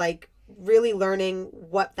 and I was like really learning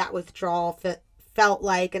what that withdrawal felt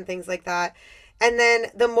like and things like that. And then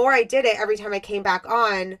the more I did it, every time I came back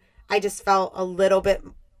on, I just felt a little bit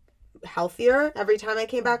healthier every time I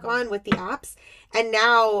came back on with the apps. And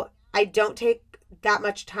now I don't take that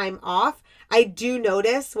much time off. I do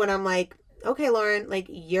notice when I'm like, okay, Lauren, like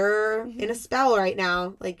you're in a spell right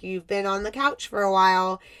now. Like you've been on the couch for a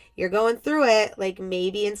while. You're going through it. Like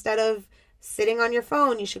maybe instead of sitting on your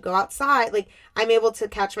phone, you should go outside. Like I'm able to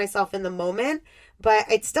catch myself in the moment,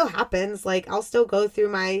 but it still happens. Like I'll still go through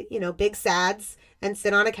my, big sads and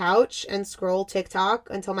sit on a couch and scroll TikTok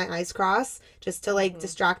until my eyes cross, just to like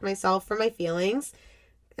distract myself from my feelings.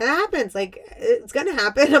 And that happens. Like, it's going to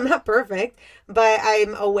happen. I'm not perfect, but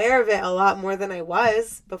I'm aware of it a lot more than I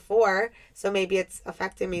was before. So maybe it's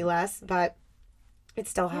affecting me less, but it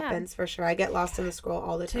still happens for sure. I get lost in the scroll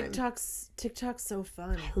all the time. TikTok's so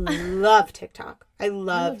fun. I love TikTok. I'm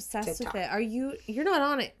obsessed with it. You're not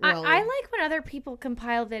on it, really. I like when other people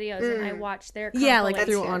compile videos and I watch their like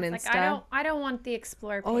through on Insta. Like, I don't want the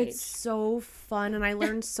explore page. Oh, it's so fun, and I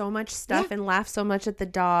learned so much stuff and laugh so much at the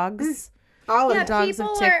dogs. All of the dogs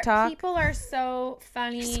of TikTok. People are so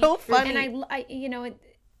funny. So funny.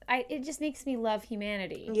 And it just makes me love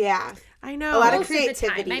humanity. Yeah. I know. A lot of Most of the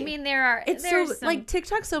creativity. time. I mean, there's So some, like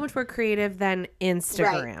TikTok's so much more creative than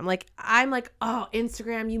Instagram. Right. Like I'm like, oh,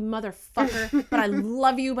 Instagram, you motherfucker, but I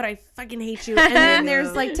love you, but I fucking hate you. And then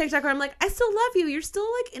there's like TikTok where I'm like, I still love you. You're still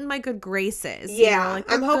like in my good graces. Yeah,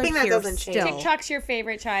 like, I'm we're hoping good that here doesn't change. still. TikTok's your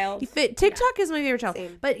favorite child. TikTok is my favorite child.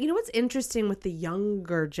 Same. But you know what's interesting with the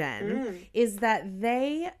younger gen is that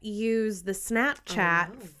they use the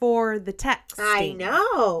Snapchat for the texting. I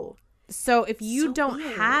know. So if you So don't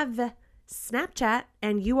weird. have Snapchat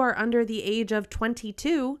and you are under the age of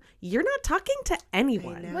 22, you're not talking to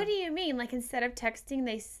anyone. know. What do you mean? Like instead of texting,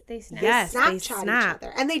 they snap? Yes, they Snapchat each snap.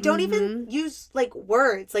 other. And they don't even use like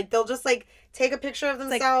words. Like they'll just like take a picture of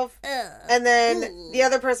themselves and then the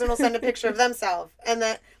other person will send a picture of themselves. And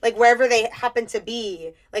then like wherever they happen to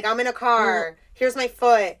be. Like I'm in a car. Here's my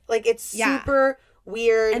foot. Like it's Yeah. super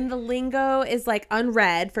weird. And the lingo is like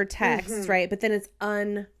unread for text, right? But then it's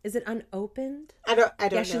is it unopened? I don't Yeah,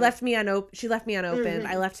 know. she left me unopened.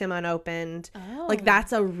 I left him unopened. Oh. Like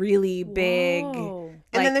that's a really big Whoa.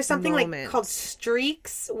 And then there's something like moment. called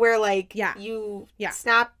streaks where like Yeah. you Yeah.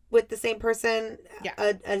 snap with the same person Yeah.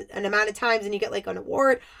 an amount of times and you get like an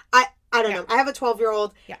award. I don't Yeah. know. I have a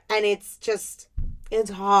 12-year-old Yeah. and it's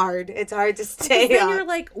hard. It's hard to stay Then up. you're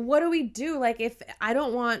like, what do we do? Like, if I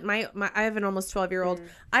don't want my I have an almost 12-year-old.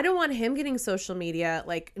 I don't want him getting social media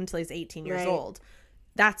like until he's 18 years Right. old.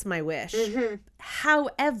 That's my wish.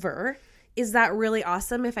 However, is that really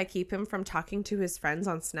awesome if I keep him from talking to his friends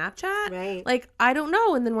on Snapchat? Right. Like, I don't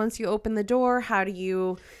know. And then once you open the door, how do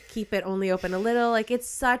you keep it only open a little? Like, it's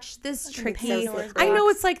such this tricky. slippery. I know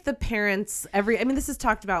it's like the parents I mean, this is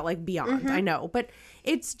talked about like beyond, I know, but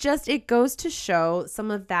it's just, it goes to show some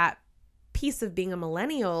of that piece of being a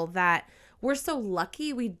millennial that we're so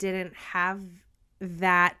lucky we didn't have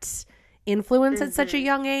that influence at such a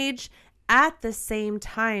young age. At the same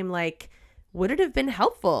time, like, would it have been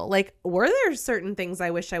helpful? Like, were there certain things I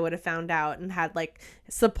wish I would have found out and had like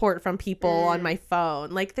support from people on my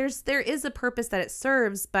phone? Like, there is a purpose that it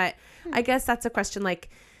serves, but I guess that's a question like,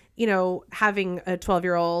 you know, having a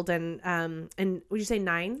 12-year-old and would you say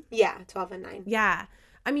 9? Yeah, 12 and 9. Yeah.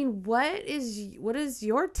 I mean, what is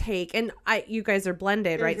your take? And you guys are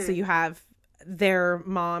blended, right? So you have their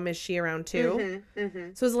mom. Is she around too?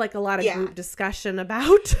 So it's like a lot of group discussion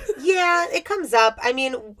about. Yeah, it comes up. I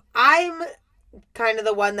mean, I'm kind of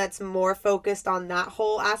the one that's more focused on that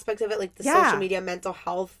whole aspect of it, like the social media mental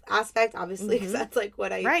health aspect, obviously, because that's like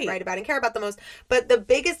what I write about and care about the most. But the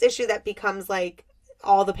biggest issue that becomes like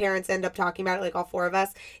all the parents end up talking about it, like all 4 of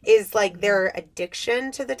us, is like their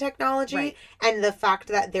addiction to the technology and the fact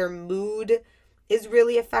that their mood is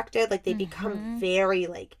really affected. Like they become very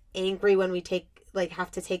like angry when we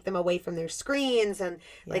have to take them away from their screens, and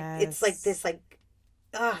like it's like this like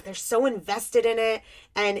they're so invested in it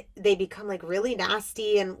and they become like really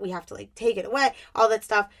nasty and we have to like take it away, all that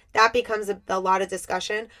stuff. That becomes a lot of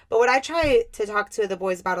discussion. But what I try to talk to the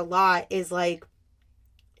boys about a lot is like,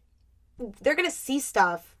 they're gonna see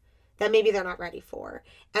stuff that maybe they're not ready for,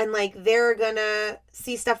 and like they're gonna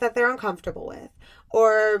see stuff that they're uncomfortable with,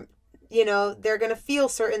 or you know, they're gonna feel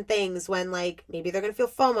certain things when like maybe they're gonna feel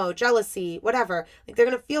FOMO, jealousy, whatever. Like they're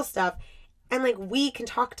gonna feel stuff, and like we can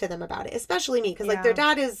talk to them about it, especially me, because like their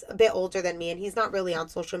dad is a bit older than me and he's not really on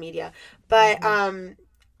social media, but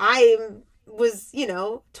I was, you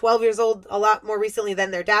know, 12 years old a lot more recently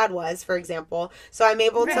than their dad was, for example. So I'm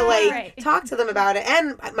able to like talk to them about it,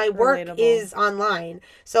 and my work is online,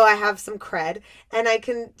 so I have some cred, and I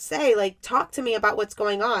can say like, talk to me about what's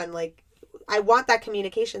going on. Like, I want that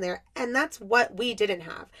communication there, and that's what we didn't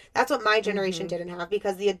have. That's what my generation didn't have,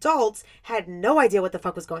 because the adults had no idea what the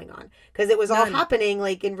fuck was going on, because it was all happening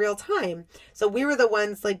like in real time. So we were the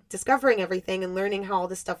ones like discovering everything and learning how all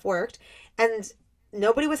this stuff worked, and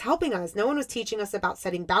nobody was helping us. No one was teaching us about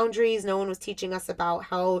setting boundaries. No one was teaching us about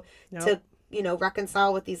how to, you know,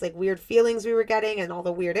 reconcile with these like weird feelings we were getting and all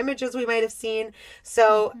the weird images we might have seen.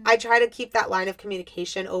 So I try to keep that line of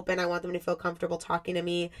communication open. I want them to feel comfortable talking to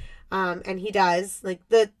me. And he does. Like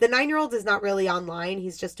the 9-year-old is not really online.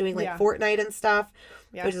 He's just doing like Fortnite and stuff,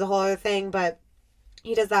 which is a whole other thing, but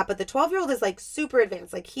he does that. But the 12-year-old is like super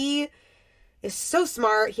advanced. Like he is so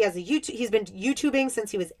smart. He has he's been YouTubing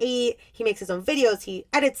since he was 8. He makes his own videos. He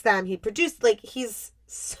edits them. He produced, like, he's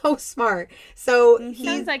so smart. So he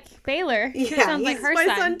sounds like Baylor. Yeah, sounds like he's her my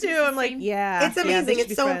son. son too. I'm like, it's amazing.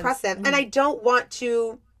 It's so impressive. And I don't want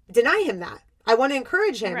to deny him that. I want to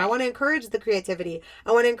encourage him. I want to encourage the creativity.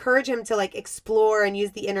 I want to encourage him to like explore and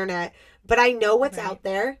use the internet. But I know what's out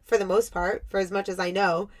there for the most part, for as much as I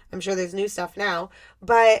know. I'm sure there's new stuff now.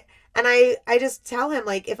 But and I just tell him,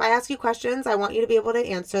 like, if I ask you questions, I want you to be able to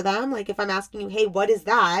answer them. Like, if I'm asking you, hey, what is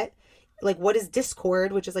that? like, what is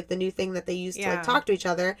Discord, which is like the new thing that they use to Yeah. like talk to each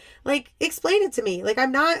other. Like, explain it to me. Like,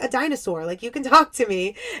 I'm not a dinosaur. Like, you can talk to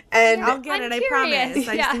me. And I'll get I'm it. I curious. promise.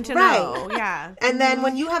 I Yeah. just need to Right. know. Yeah. And then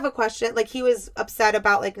when you have a question, like, he was upset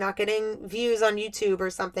about like not getting views on YouTube or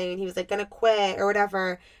something, and he was like gonna quit or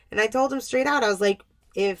whatever. And I told him straight out, I was like,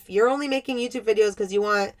 if you're only making YouTube videos because you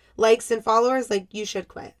want likes and followers, like, you should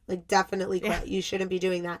quit. Like, definitely quit. You shouldn't be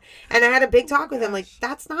doing that. And I had a big talk with him, like,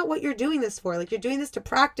 that's not what you're doing this for. Like, you're doing this to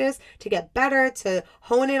practice, to get better, to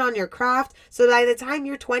hone in on your craft. So by the time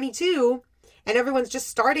you're 22 and everyone's just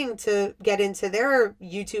starting to get into their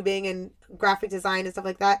YouTubing and graphic design and stuff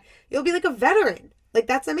like that, you'll be like a veteran. Like,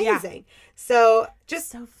 that's amazing. So just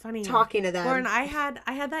So funny. talking to them. Lauren, I had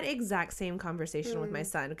that exact same conversation with my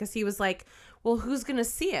son because he was like, well, who's going to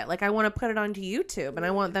see it? Like, I want to put it onto YouTube and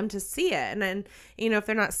I want them to see it. And then, you know, if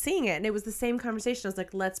they're not seeing it, and it was the same conversation. I was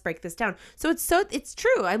like, let's break this down. So it's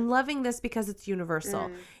true. I'm loving this because it's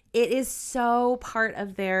universal. It is so part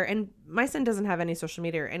of their, and my son doesn't have any social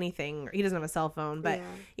media or anything. He doesn't have a cell phone, but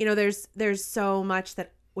you know, there's so much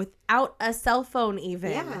that without a cell phone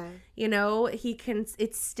even, you know, he can,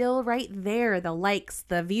 it's still right there. The likes,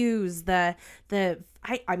 the views,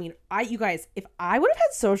 you guys, if I would have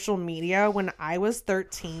had social media when I was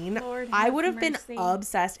 13, Lord I have would have been mercy.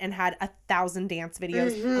 obsessed and had 1,000 dance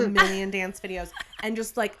videos, a million dance videos, and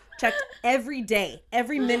just like checked every day,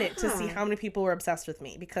 every minute to see how many people were obsessed with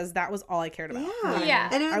me, because that was all I cared about. Yeah.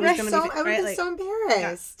 And it I would was have gonna been be so, I would have been like- so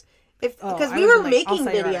embarrassed. Because I we would've were been like, I'll making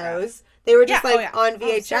send you an autograph. videos. They were just Yeah, like on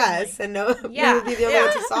VHS, certainly. and no, Yeah. we would be the only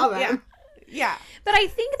ones who saw them. Yeah. But I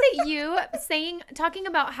think that you talking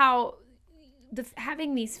about how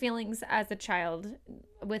having these feelings as a child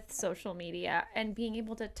with social media and being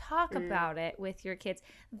able to talk about it with your kids,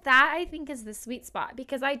 that I think is the sweet spot,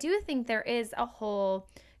 because I do think there is a whole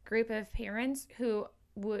group of parents who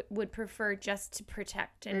would prefer just to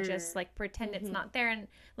protect and just like pretend it's not there, and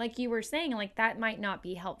like you were saying, like that might not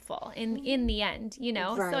be helpful in the end, you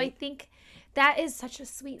know. So I Right. think that is such a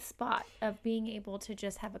sweet spot of being able to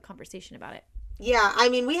just have a conversation about it. Yeah, I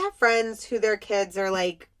mean, we have friends who their kids are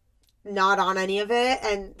like not on any of it,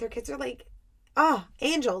 and their kids are like, oh,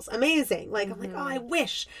 angels, amazing. Like, I'm like, oh, I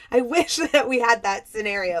wish that we had that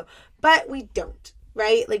scenario, but we don't,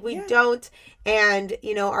 right? Like, we don't. And,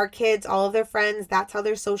 you know, our kids, all of their friends, that's how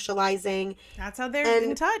they're socializing. That's how they're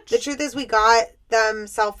And in touch. the truth is, we got them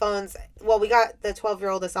cell phones. Well, we got the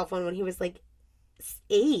 12-year-old a cell phone when he was like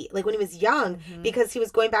 8, like when he was young, because he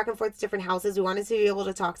was going back and forth to different houses. We wanted to be able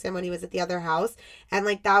to talk to him when he was at the other house, and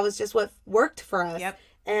like that was just what worked for us. Yep.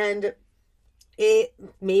 And it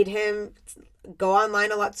made him go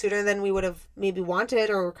online a lot sooner than we would have maybe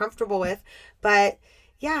wanted or were comfortable with. But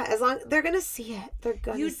yeah, as long they're gonna see it, they're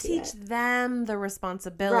gonna You see teach it. them the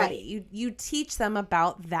responsibility. Right. You teach them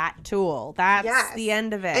about that tool. That's Yes. the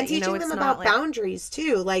end of it. And you teaching know, it's them not about like, boundaries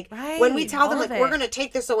too. Like when we Right, tell them all like of we're it. gonna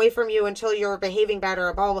take this away from you until you're behaving better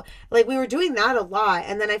or blah blah. Like we were doing that a lot,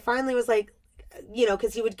 and then I finally was like, you know,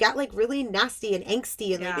 because he would get like really nasty and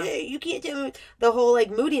angsty and like, Yeah. hey, you can't do the whole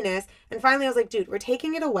like moodiness. And finally I was like, dude, we're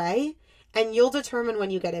taking it away, and you'll determine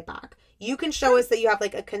when you get it back. You can show us that you have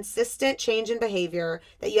like a consistent change in behavior,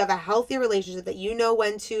 that you have a healthy relationship, that you know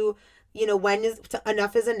when to, you know, when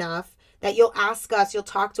enough is enough, that you'll ask us, you'll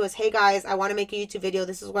talk to us, hey guys, I want to make a YouTube video,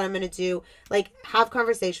 this is what I'm going to do. Like, have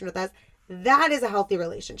conversation with us. That is a healthy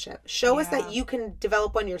relationship. Show us that you can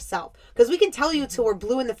develop one yourself. Because we can tell you till we're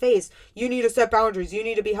blue in the face, you need to set boundaries, you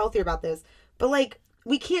need to be healthier about this. But like,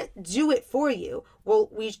 we can't do it for you. Well,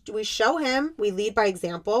 we show him, we lead by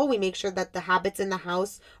example, we make sure that the habits in the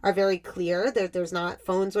house are very clear, that there's not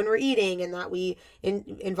phones when we're eating, and that we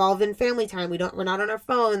involve in family time. We're not on our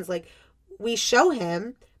phones. Like, we show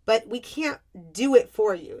him, but we can't do it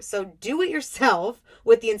for you. So do it yourself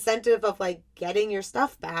with the incentive of like getting your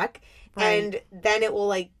stuff back. Right. And then it will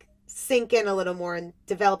like sink in a little more and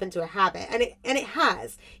develop into a habit. And it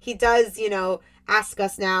has. He does, you know, ask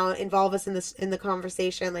us now, involve us in the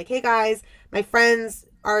conversation, like, hey guys, my friends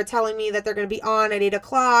are telling me that they're going to be on at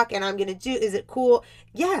 8:00 and I'm going to do, is it cool?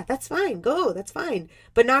 Yeah, that's fine. Go. That's fine.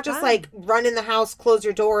 But not just like run in the house, close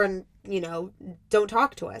your door, and, you know, don't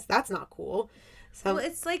talk to us. That's not cool. So Well,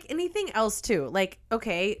 it's like anything else too. Like,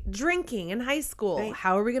 okay, drinking in high school. Right.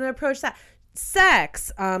 How are we going to approach that?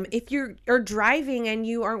 Sex. If you're driving and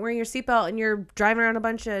you aren't wearing your seatbelt and you're driving around a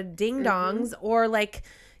bunch of ding dongs, or like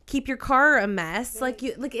keep your car a mess. Like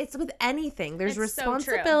it's with anything. There's It's so true.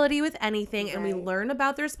 responsibility with anything, and we Right. learn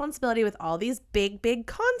about the responsibility with all these big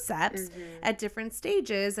concepts at different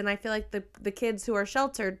stages. And I feel like the kids who are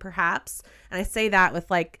sheltered, perhaps, and I say that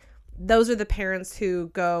with like, those are the parents who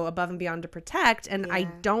go above and beyond to protect, and I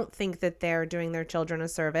don't think that they're doing their children a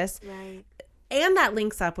service. right. And that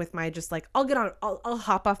links up with my just like, I'll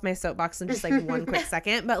hop off my soapbox in just like one quick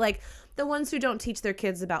second. But like the ones who don't teach their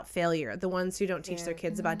kids about failure, the ones who don't teach their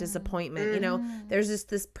kids about disappointment, you know, there's just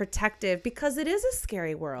this protective, because it is a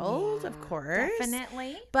scary world, of course.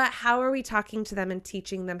 Definitely. But how are we talking to them and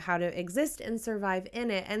teaching them how to exist and survive in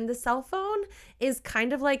it? And the cell phone is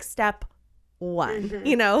kind of like step one,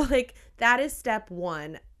 you know, like that is step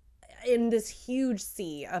one in this huge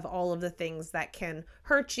sea of all of the things that can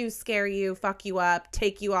hurt you, scare you, fuck you up,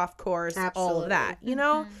 take you off course, all of that, you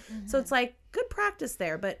know? So it's like good practice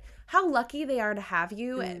there, but how lucky they are to have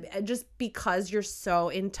you just because you're so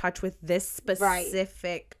in touch with this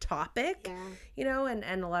specific topic, you know,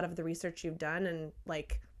 and a lot of the research you've done, and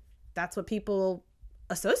like that's what people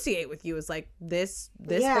associate with you is like this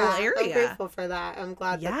whole area. I'm grateful for that. I'm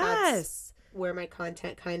glad that that's where my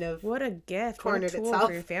content kind of what a gift, cornered what a tool itself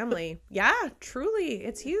for your family. Yeah, truly,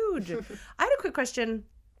 it's huge. I had a quick question.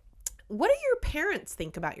 What do your parents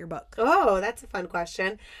think about your book? Oh, that's a fun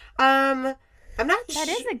question. I'm not That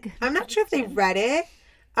is a good I'm not sure if they read it.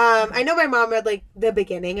 I know my mom read like the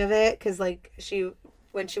beginning of it, because like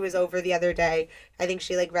when she was over the other day, I think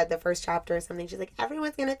she like read the first chapter or something. She's like,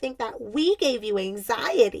 everyone's gonna think that we gave you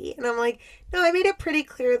anxiety, and I'm like, no, I made it pretty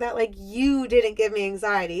clear that like you didn't give me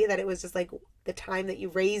anxiety, that it was just like the time that you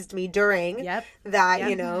raised me during that,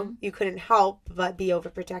 you know, you couldn't help but be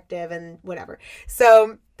overprotective and whatever.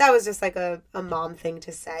 So that was just like a mom thing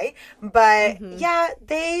to say. But yeah,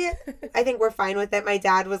 I think we're fine with it. My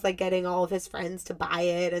dad was like getting all of his friends to buy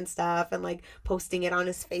it and stuff and like posting it on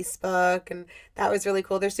his Facebook. And that was really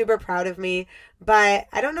cool. They're super proud of me. But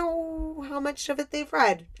I don't know how much of it they've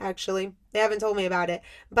read, actually. They haven't told me about it.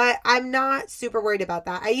 But I'm not super worried about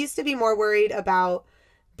that. I used to be more worried about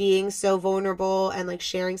being so vulnerable and like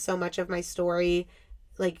sharing so much of my story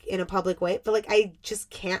like in a public way, but like I just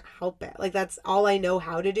can't help it. Like that's all I know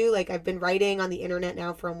how to do. Like I've been writing on the internet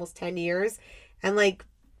now for almost 10 years, and like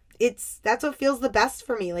that's what feels the best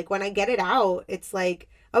for me. Like when I get it out, it's like,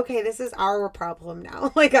 okay, this is our problem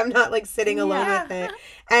now. Like I'm not like sitting alone with it.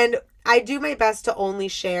 And I do my best to only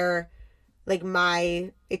share like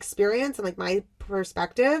my experience and like my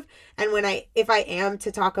perspective. And if I am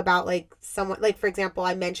to talk about like someone, like for example,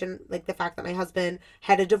 I mentioned like the fact that my husband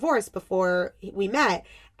had a divorce before we met,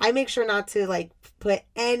 I make sure not to like put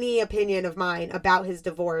any opinion of mine about his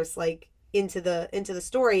divorce like into the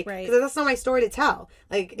story, because that's not my story to tell.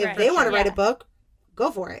 Like if they want to write a book, go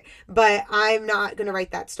for it, but I'm not going to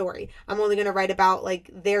write that story. I'm only going to write about like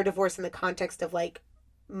their divorce in the context of like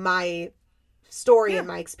my story and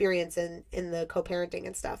my experience in the co-parenting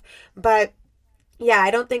and stuff. But yeah,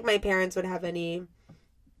 I don't think my parents would have anything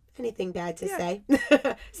bad to say.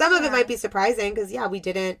 Some of it might be surprising because we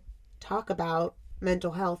didn't talk about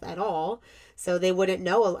mental health at all, so they wouldn't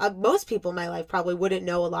know. Most people in my life probably wouldn't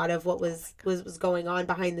know a lot of what was going on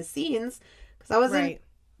behind the scenes, because I wasn't.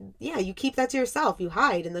 You keep that to yourself. You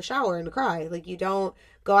hide in the shower and cry. Like you don't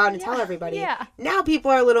go out and tell everybody. Now people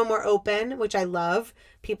are a little more open, which I love.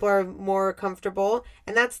 People are more comfortable,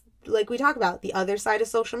 and that's like we talk about the other side of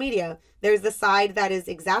social media. There's the side that is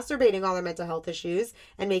exacerbating all our mental health issues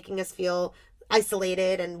and making us feel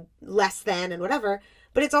isolated and less than and whatever.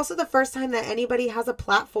 But it's also the first time that anybody has a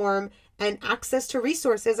platform and access to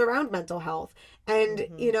resources around mental health. And,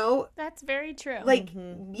 you know, that's very true. Like,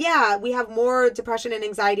 we have more depression and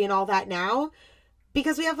anxiety and all that now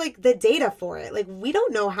because we have like the data for it. Like, we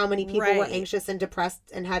don't know how many people were anxious and depressed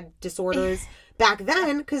and had disorders back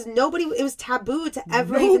then, because it was taboo to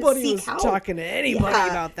ever even seek help. Talking to anybody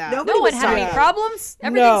about that. No one had any problems.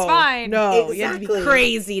 Everything's fine. No, exactly. You have to be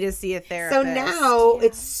crazy to see a therapist. So now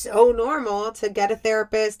it's so normal to get a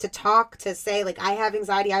therapist, to talk, to say like, I have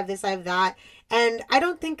anxiety, I have this, I have that. And I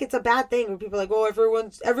don't think it's a bad thing when people are like, oh,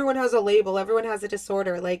 everyone has a label, everyone has a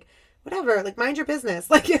disorder. Like, whatever, like mind your business.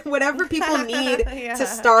 Like whatever people need to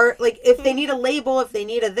start, like if they need a label, if they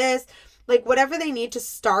need a this, like whatever they need to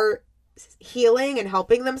start healing and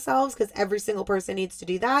helping themselves, because every single person needs to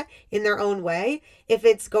do that in their own way. If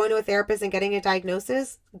it's going to a therapist and getting a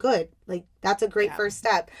diagnosis, good. Like that's a great first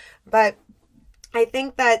step. But I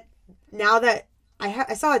think that now that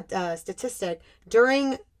I saw a statistic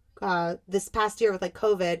during this past year with like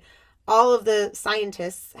COVID, all of the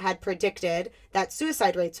scientists had predicted that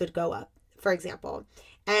suicide rates would go up, for example.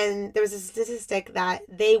 And there was a statistic that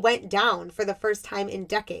they went down for the first time in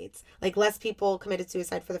decades. Like less people committed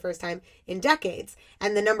suicide for the first time in decades.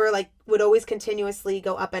 And the number like would always continuously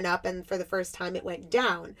go up. And for the first time it went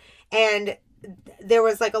down. And there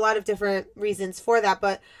was like a lot of different reasons for that.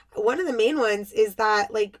 But one of the main ones is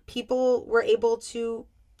that like people were able to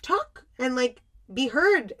talk and like be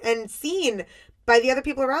heard and seen by the other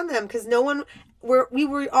people around them, because we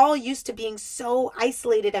were all used to being so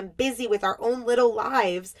isolated and busy with our own little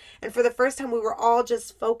lives, and for the first time we were all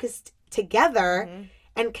just focused together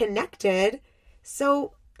and connected,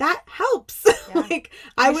 so that helps. Like,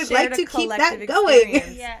 I would like to keep that going.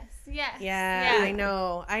 Yes. Yeah, I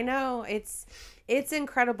know. It's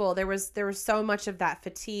incredible. There was so much of that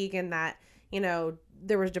fatigue and that,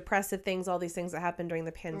 there was depressive things, all these things that happened during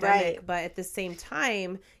the pandemic. But at the same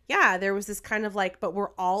time, there was this kind of like, but we're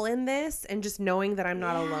all in this, and just knowing that I'm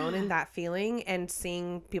not alone in that feeling, and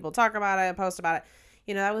seeing people talk about it and post about it.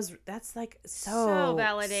 That's like so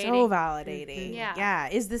validating. So validating. Yeah.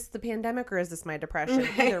 Is this the pandemic or is this my depression?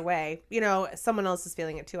 Either way, someone else is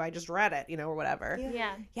feeling it too. I just read it, or whatever.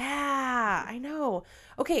 Yeah, I know.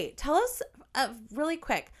 Okay, tell us really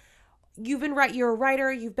quick. You're a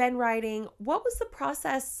writer. You've been writing. What was the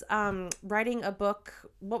process writing a book?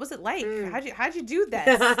 What was it like? How'd you do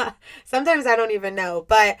this? Sometimes I don't even know.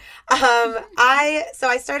 But I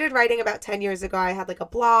started writing about 10 years ago. I had like a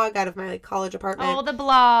blog out of my college apartment. Oh, the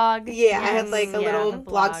blog. Yeah, yes. I had like a little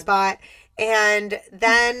blog spot. And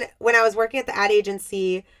then when I was working at the ad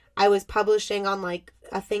agency, I was publishing on like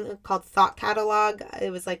a thing called Thought Catalog.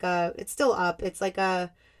 It was like it's still up. It's like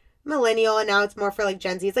a millennial, and now it's more for like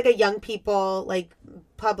Gen Z. It's like a young people like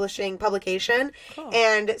publication. Cool.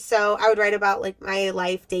 And so I would write about like my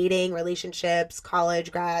life, dating, relationships,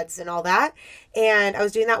 college, grads, and all that. And I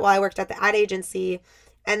was doing that while I worked at the ad agency.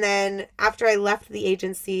 And then after I left the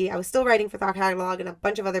agency, I was still writing for Thought Catalog and a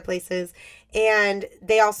bunch of other places. And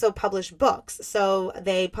they also published books. So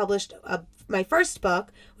they published my first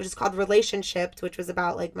book, which is called Relationships, which was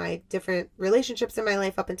about like my different relationships in my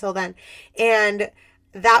life up until then. And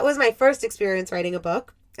that was my first experience writing a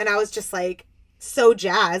book. And I was just like so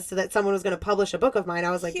jazzed that someone was going to publish a book of mine.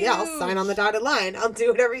 I was like, Huge. Yeah, I'll sign on the dotted line. I'll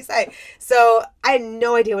do whatever you say. So I had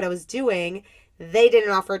no idea what I was doing. They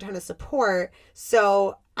didn't offer a ton of support.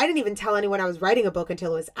 So I didn't even tell anyone I was writing a book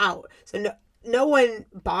until it was out. So no one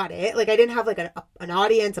bought it. Like, I didn't have like an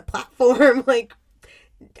audience, a platform. Like,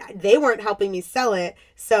 they weren't helping me sell it.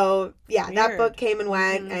 So yeah, Weird. That book came and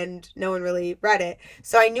went, and no one really read it.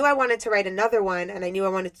 So I knew I wanted to write another one, and I knew I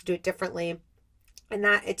wanted to do it differently. And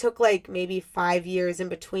that it took like maybe 5 years in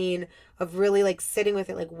between of really like sitting with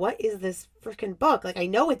it. Like, what is this freaking book? Like, I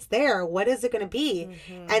know it's there. What is it going to be?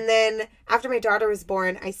 And then after my daughter was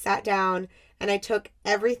born, I sat down and I took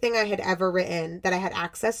everything I had ever written that I had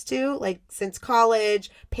access to, like since college,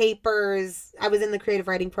 papers. I was in the creative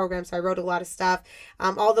writing program, so I wrote a lot of stuff.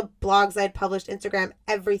 All the blogs I had published, Instagram,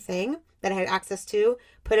 everything that I had access to,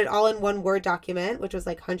 put it all in one Word document, which was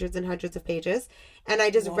like hundreds and hundreds of pages. And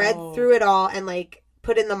I just read through it all and like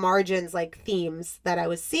put in the margins like themes that I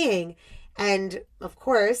was seeing. And of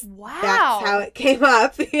course, that's how it came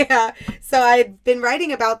up. Yeah. So I've been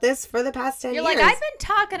writing about this for the past 10 years. You're like, I've been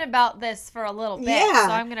talking about this for a little bit, so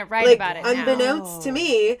I'm going to write about it now. Unbeknownst to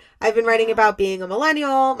me, I've been writing about being a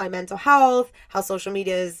millennial, my mental health, how social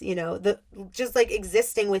media is, just like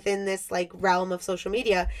existing within this like realm of social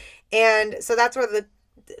media. And so that's where the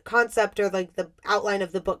concept or like the outline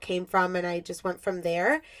of the book came from. And I just went from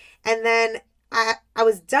there. And then I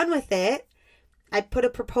was done with it. I put a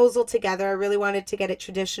proposal together. I really wanted to get it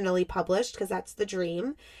traditionally published because that's the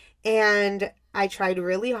dream. And I tried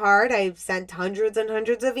really hard. I've sent hundreds and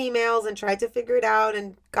hundreds of emails and tried to figure it out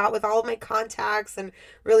and got with all of my contacts and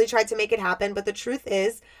really tried to make it happen. But the truth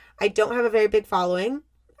is, I don't have a very big following.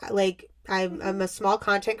 Like, I'm a small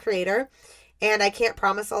content creator and I can't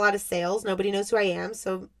promise a lot of sales. Nobody knows who I am.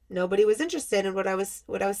 So nobody was interested in what I was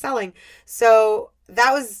selling. So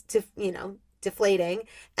that was, deflating.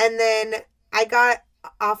 And then I got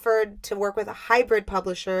offered to work with a hybrid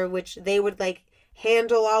publisher, which they would like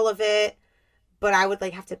handle all of it, but I would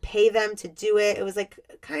like have to pay them to do it. It was like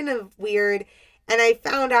kind of weird. And I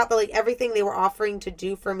found out that like everything they were offering to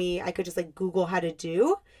do for me, I could just like Google how to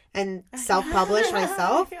do and self-publish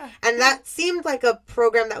myself. And that seemed like a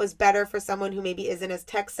program that was better for someone who maybe isn't as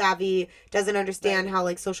tech savvy, doesn't understand how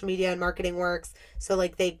like social media and marketing works. So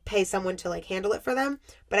like they pay someone to like handle it for them,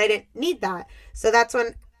 but I didn't need that. So that's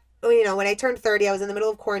when I turned 30, I was in the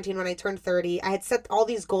middle of quarantine when I turned 30. I had set all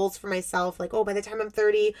these goals for myself, like, by the time I'm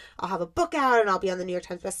 30, I'll have a book out and I'll be on the New York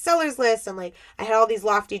Times bestsellers list. And like, I had all these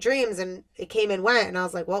lofty dreams and it came and went. And I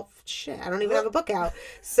was like, well, shit, I don't even have a book out.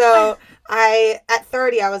 So at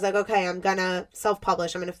 30, I was like, okay, I'm going to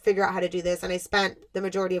self-publish. I'm going to figure out how to do this. And I spent the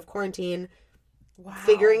majority of quarantine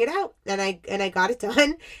figuring it out. And I got it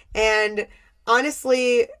done. And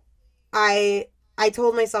honestly, I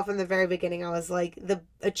told myself in the very beginning, I was like, the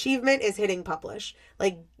achievement is hitting publish.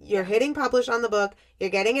 Like, you're hitting publish on the book,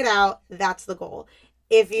 you're getting it out, that's the goal.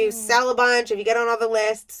 If you sell a bunch, if you get on all the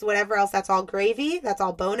lists, whatever else, that's all gravy. That's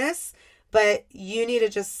all bonus. But you need to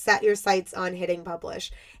just set your sights on hitting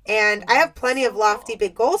publish. And I have plenty of lofty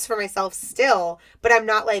big goals for myself still, but I'm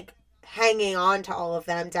not like hanging on to all of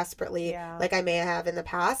them desperately like I may have in the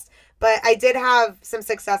past. But I did have some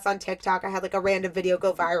success on TikTok. I had like a random video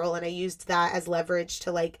go viral, and I used that as leverage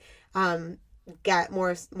to like get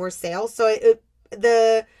more sales. So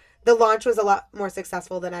the launch was a lot more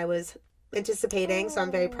successful than I was anticipating, so I'm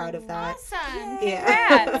very proud of that. Awesome.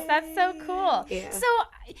 Yeah. Congrats. That's so cool. Yeah. So,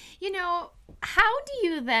 how do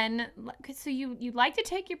you then, so you like to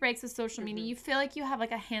take your breaks with social media, you feel like you have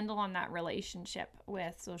like a handle on that relationship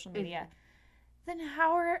with social media. Then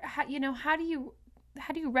how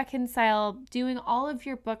do you reconcile doing all of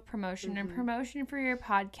your book promotion and promotion for your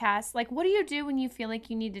podcast? Like, what do you do when you feel like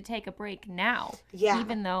you need to take a break now? Yeah.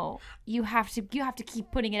 Even though you have to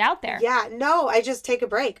keep putting it out there. Yeah. No, I just take a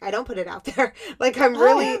break. I don't put it out there. Like, I'm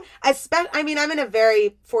really, I'm in a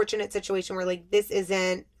very fortunate situation where like this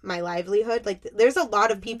isn't my livelihood. Like, there's a lot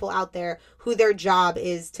of people out there who their job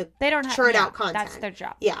is to churn out content. That's their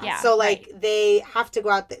job. Yeah. So like they have to go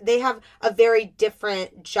out. They have a very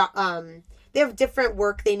different job. They have different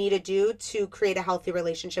work they need to do to create a healthy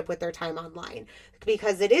relationship with their time online,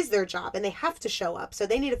 because it is their job and they have to show up. So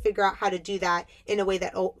they need to figure out how to do that in a way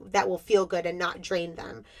that will feel good and not drain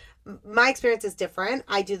them. My experience is different.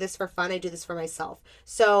 I do this for fun. I do this for myself.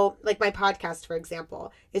 So like my podcast, for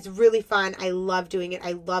example, it's really fun. I love doing it.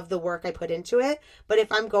 I love the work I put into it. But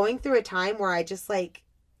if I'm going through a time where I just like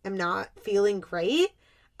am not feeling great,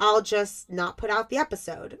 I'll just not put out the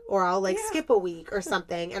episode, or I'll like skip a week or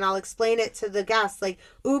something, and I'll explain it to the guests like,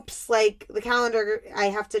 oops, like the calendar, I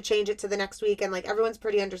have to change it to the next week. And like everyone's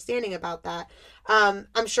pretty understanding about that. I'm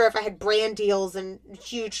sure if I had brand deals and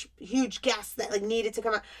huge guests that like needed to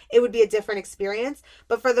come out, it would be a different experience.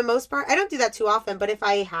 But for the most part, I don't do that too often. But if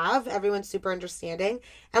I have, everyone's super understanding.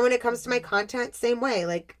 And when it comes to my content, same way.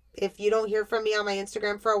 Like, if you don't hear from me on my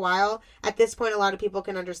Instagram for a while, at this point, a lot of people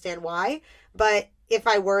can understand why. But if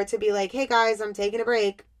I were to be like, hey guys, I'm taking a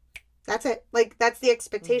break, that's it. Like, that's the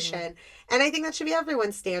expectation. And I think that should be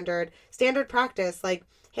everyone's standard practice. Like,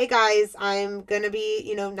 hey guys, I'm going to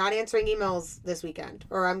be, not answering emails this weekend,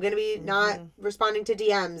 or I'm going to be not responding to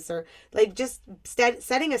DMs, or like just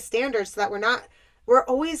setting a standard so that we're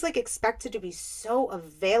always like expected to be so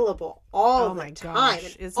available all the time.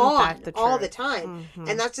 And all the time.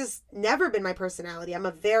 And that's just never been my personality. I'm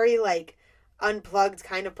a very like unplugged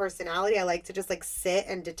kind of personality. I like to just like sit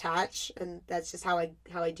and detach, and that's just how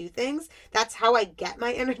I do things. That's how I get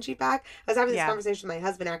my energy back. I was having this conversation with my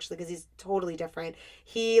husband actually, because he's totally different.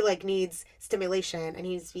 He like needs stimulation, and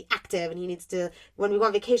he needs to be active, and he needs to, when we go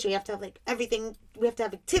on vacation, we have to have like everything, we have to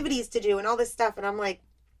have activities to do and all this stuff. And I'm like,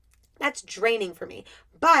 that's draining for me.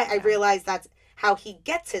 But I realize that's how he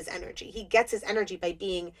gets his energy. He gets his energy by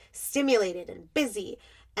being stimulated and busy.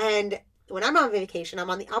 And when I'm on vacation, I'm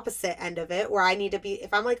on the opposite end of it, where I need to be,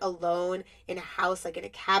 if I'm like alone in a house, like in a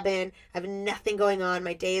cabin, I have nothing going on,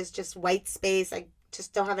 my day is just white space, I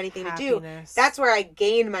just don't have anything to do. That's where I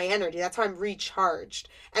gain my energy. That's how I'm recharged.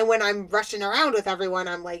 And when I'm rushing around with everyone,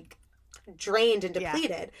 I'm like drained and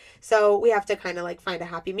depleted. So we have to kind of like find a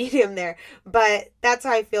happy medium there. But that's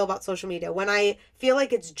how I feel about social media. When I feel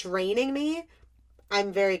like it's draining me,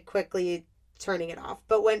 I'm very quickly turning it off.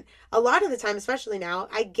 But when a lot of the time, especially now,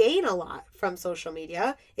 I gain a lot from social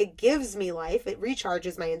media. It gives me life. It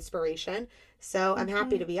recharges my inspiration. So I'm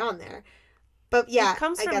happy to be on there. But yeah, it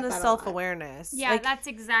comes from the self-awareness. Yeah, like, that's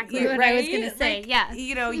exactly what I was going to say. Like,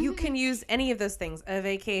 you can use any of those things, a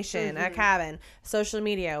vacation, a cabin, social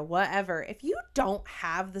media, whatever. If you don't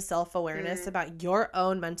have the self-awareness about your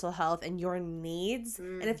own mental health and your needs,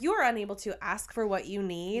 and if you are unable to ask for what you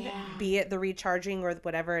need, be it the recharging or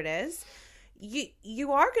whatever it is,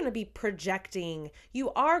 you are going to be projecting.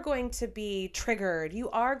 You are going to be triggered. You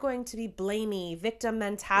are going to be blamey, victim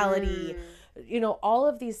mentality, all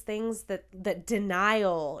of these things that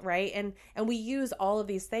denial, right? And we use all of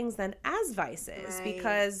these things then as vices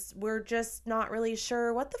because we're just not really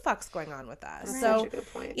sure what the fuck's going on with us. That's so, such a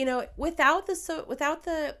good point. Without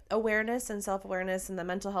the awareness and self-awareness and the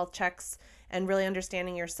mental health checks and really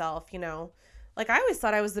understanding yourself, like, I always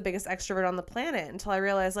thought I was the biggest extrovert on the planet until I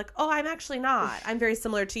realized, like, oh, I'm actually not. I'm very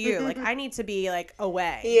similar to you. Like, I need to be, like,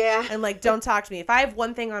 away. Yeah. And, like, don't talk to me. If I have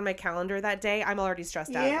one thing on my calendar that day, I'm already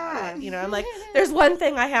stressed out about it. I'm like, there's one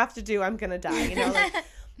thing I have to do. I'm going to die, Like,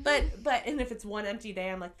 but and if it's one empty day,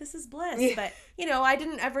 I'm like, this is bliss. Yeah. But, you know, I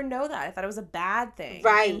didn't ever know that. I thought it was a bad thing.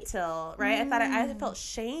 Right. Until, right? I thought I felt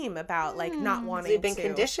shame about, like, not wanting We've been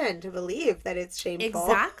conditioned to believe that it's shameful.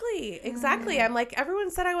 Exactly. I'm like, everyone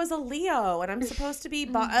said I was a Leo and I'm supposed to be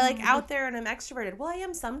like out there and I'm extroverted. Well, I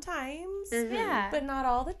am sometimes, Yeah. but not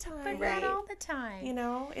all the time. But not all the time. You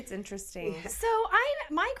know, it's interesting. Yeah. So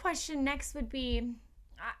my question next would be,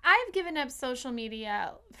 I've given up social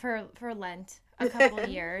media for Lent a couple of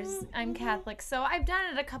years. I'm Catholic, so I've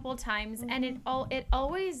done it a couple of times, and it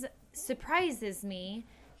always surprises me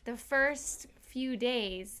the first few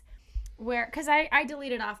days where, because I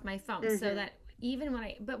deleted off my phone so that even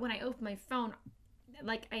when I open my phone,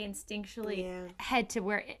 like I instinctually head to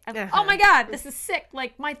where oh my God, this is sick.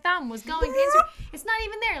 Like my thumb was going to Instagram. It's not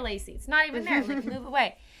even there, Lacey. It's not even there. Like move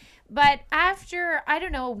away. But after, I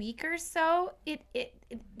don't know, a week or so, it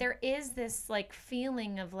there is this like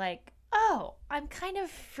feeling of like, oh, I'm kind of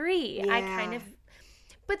free. Yeah. I kind of,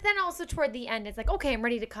 but then also toward the end, it's like, okay, I'm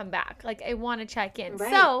ready to come back. Like I want to check in.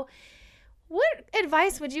 Right. So what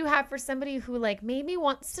advice would you have for somebody who like maybe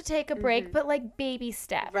wants to take a break, but like baby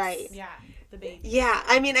steps? Right. Yeah, the baby. Yeah,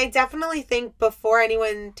 I mean, I definitely think before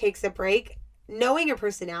anyone takes a break, knowing your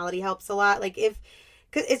personality helps a lot. Like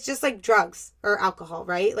because it's just like drugs or alcohol,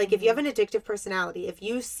 right? Like if you have an addictive personality, if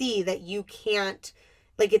you see that you can't,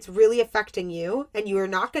 like it's really affecting you and you are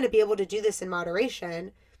not going to be able to do this in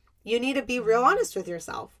moderation, you need to be real honest with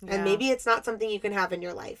yourself. Yeah. And maybe it's not something you can have in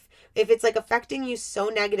your life. If it's like affecting you so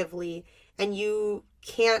negatively and you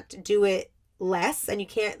can't do it less and you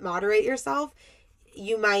can't moderate yourself,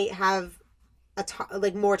 you might have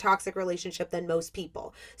a more toxic relationship than most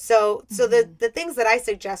people. So the things that I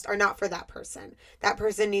suggest are not for that person. That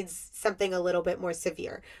person needs something a little bit more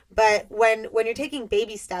severe. But when you're taking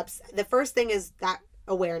baby steps, the first thing is that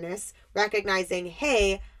awareness, recognizing,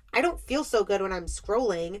 hey, I don't feel so good when I'm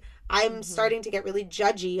scrolling. I'm starting to get really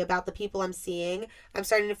judgy about the people I'm seeing. I'm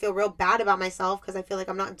starting to feel real bad about myself because I feel like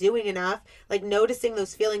I'm not doing enough. Like noticing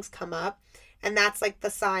those feelings come up. And that's like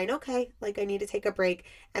the sign, okay, like I need to take a break.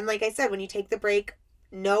 And like I said, when you take the break,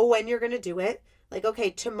 know when you're going to do it. Like,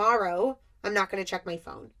 okay, tomorrow I'm not going to check my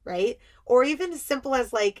phone, right? Or even as simple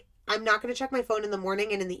as like, I'm not going to check my phone in the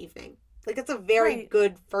morning and in the evening. Like it's a very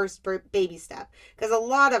good first baby step. Because a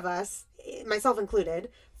lot of us, myself included,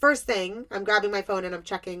 first thing, I'm grabbing my phone and I'm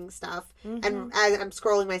checking stuff, and as I'm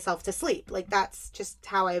scrolling myself to sleep. Like that's just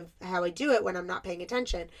how I do it when I'm not paying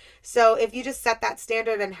attention. So if you just set that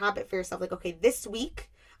standard and habit for yourself, like, okay, this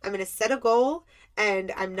week I'm going to set a goal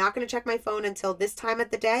and I'm not going to check my phone until this time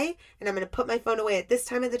of the day, and I'm going to put my phone away at this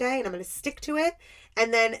time of the day, and I'm going to stick to it.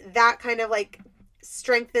 And then that kind of like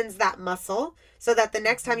strengthens that muscle so that the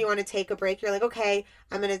next time you want to take a break, you're like, okay,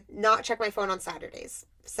 I'm going to not check my phone on Saturdays.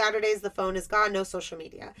 Saturdays, the phone is gone, no social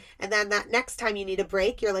media. And then that next time you need a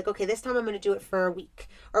break, you're like, okay, this time I'm going to do it for a week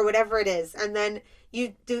or whatever it is. And then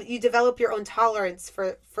you develop your own tolerance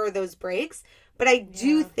for those breaks. But I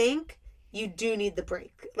do think you do need the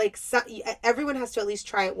break. Like everyone has to at least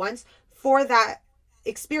try it once for that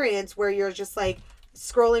experience where you're just like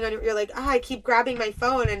scrolling on you're like, I keep grabbing my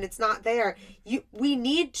phone and it's not there. We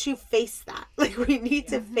need to face that. Like we need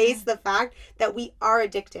to face the fact that we are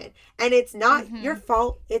addicted, and it's not your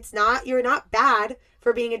fault. You're not bad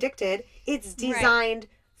for being addicted. It's designed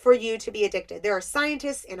for you to be addicted. There are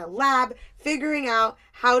scientists in a lab figuring out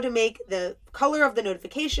how to make the color of the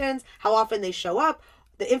notifications, how often they show up,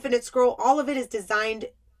 the infinite scroll, all of it is designed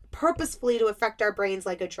purposefully to affect our brains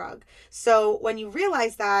like a drug. So when you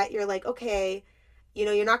realize that, you're like, okay, you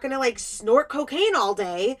know, you're not going to like snort cocaine all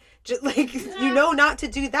day. Just like, you know, not to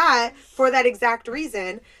do that for that exact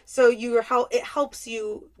reason. So it helps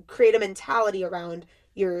you create a mentality around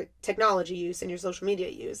your technology use and your social media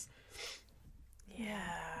use. Yeah.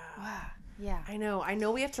 Wow. Yeah. I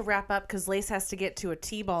know we have to wrap up because Lace has to get to a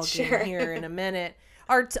T-ball game here in a minute.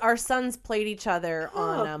 Our sons played each other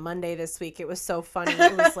on Monday this week. It was so funny.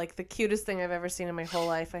 It was like the cutest thing I've ever seen in my whole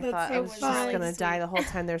life. I thought I was just going to die the whole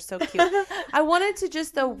time. They're so cute. I wanted to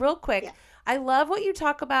just, though, real quick, I love what you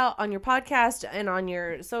talk about on your podcast and on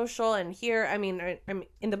your social and here. I mean,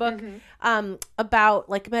 in the book about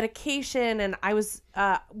like medication. And I was,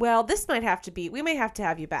 this might have to be, we may have to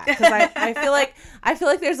have you back because I feel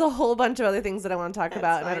like there's a whole bunch of other things that I want to talk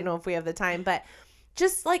about. And I don't know if we have the time, but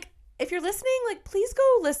just like, if you're listening, like, please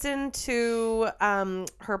go listen to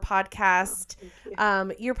her podcast.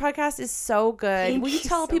 Your podcast is so good. Will you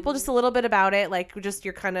tell people just a little bit about it? Like, just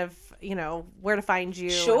your kind of, you know, where to find you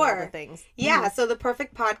and all the things. Yeah, so The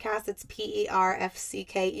Perfect Podcast, it's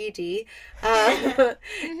PERFCKED.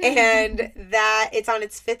 And that it's on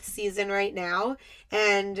its 5th season right now.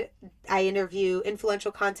 And I interview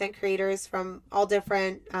influential content creators from all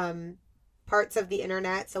different parts of the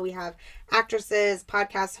internet. So we have actresses,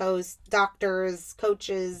 podcast hosts, doctors,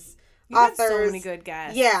 coaches, authors. So many good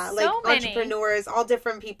guests. Yeah, like So many. entrepreneurs, all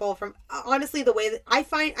different people from, honestly, the way that I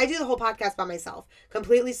do the whole podcast by myself,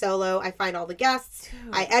 completely solo. I find all the guests,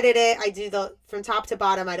 I edit it, I do from top to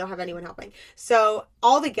bottom, I don't have anyone helping. So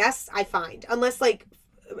all the guests I find, unless like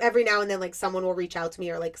every now and then like someone will reach out to me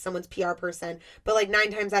or like someone's PR person, but like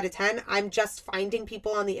 9 times out of 10 I'm just finding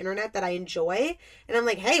people on the internet that I enjoy, and I'm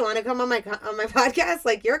like, hey, want to come on my podcast?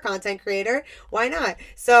 Like, you're a content creator, why not?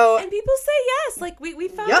 So And people say yes. Like we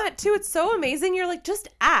found that too. It's so amazing. You're like, just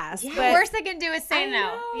ask. Yeah. The worst they can do is say no.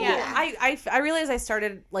 know. Yeah. I realized I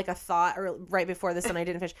started like a thought or right before this and I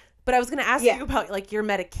didn't finish. But I was going to ask you about like your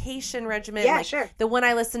medication regimen. Yeah, like, sure. The one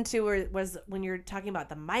I listened to was when you're talking about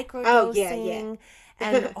the microdosing. Oh, yeah.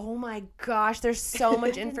 And oh my gosh, there's so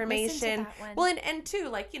much Listen information. to that one. Well, and too,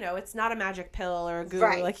 like, you know, it's not a magic pill or a guru,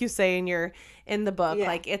 Right. like you say in the book. Yeah.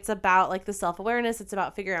 Like, it's about like the self-awareness. It's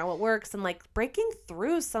about figuring out what works and like breaking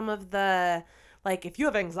through some of the, like, if you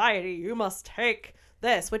have anxiety, you must take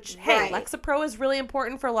this, which, hey, Right. Lexapro is really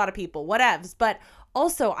important for a lot of people, whatevs. But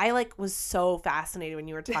also, I like was so fascinated when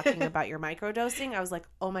you were talking about your microdosing. I was like,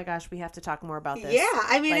 oh my gosh, we have to talk more about this. Yeah,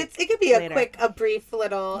 I mean, like, it could be later. a brief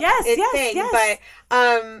little Yes, thing, yes.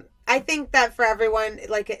 but I think that for everyone,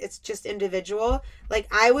 like, it's just individual. Like,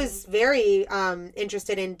 I was very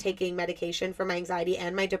interested in taking medication for my anxiety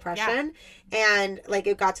and my depression, and like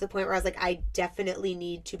it got to the point where I was like, I definitely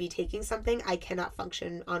need to be taking something. I cannot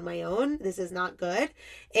function on my own. This is not good.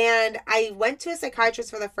 And I went to a psychiatrist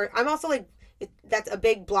for the first. I'm also like, that's a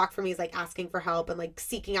big block for me, is like asking for help and like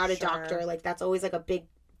seeking out a doctor. Like, that's always like a big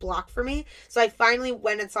block for me. So I finally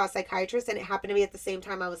went and saw a psychiatrist, and it happened to be at the same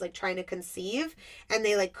time I was like trying to conceive, and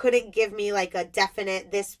they like couldn't give me like a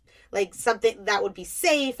definite like something that would be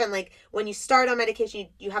safe. And like when you start on medication,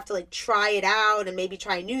 you have to like try it out and maybe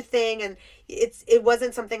try a new thing, and it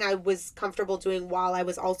wasn't something I was comfortable doing while I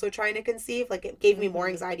was also trying to conceive. Like, it gave me more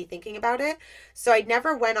anxiety thinking about it. So I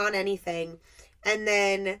never went on anything. And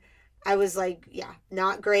then I was like, yeah,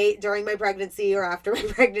 not great during my pregnancy or after my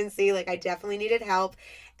pregnancy. Like, I definitely needed help.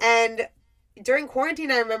 And during quarantine,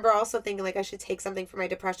 I remember also thinking like I should take something for my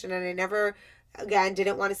depression. And I never, again,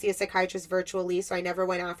 didn't want to see a psychiatrist virtually, so I never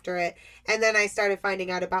went after it. And then I started finding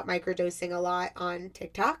out about microdosing a lot on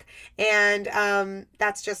TikTok. And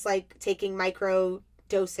that's just like taking micro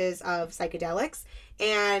doses of psychedelics.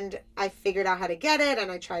 And I figured out how to get it,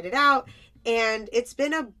 and I tried it out. And it's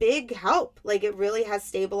been a big help. Like, it really has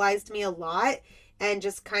stabilized me a lot, and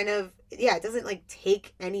just kind of, it doesn't like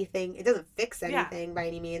take anything. It doesn't fix anything by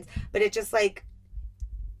any means, but it just like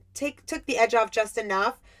took the edge off just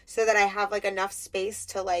enough so that I have like enough space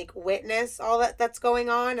to like witness all that's going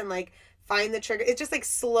on and like find the trigger. It just like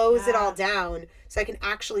slows it all down so I can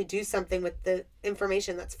actually do something with the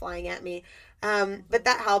information that's flying at me. But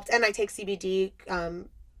that helped. And I take CBD,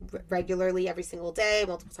 regularly every single day,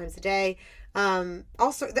 multiple times a day.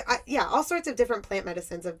 All sorts of different plant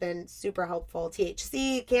medicines have been super helpful.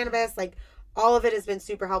 THC, cannabis, like all of it has been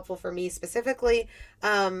super helpful for me specifically.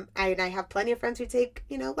 I have plenty of friends who take,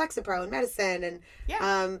 Lexapro and medicine,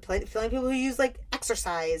 and plenty people who use like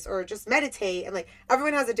exercise or just meditate, and like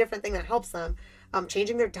everyone has a different thing that helps them.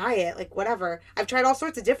 Changing their diet, like whatever. I've tried all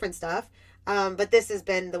sorts of different stuff. But this has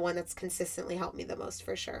been the one that's consistently helped me the most,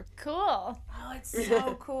 for sure. Cool. Oh, it's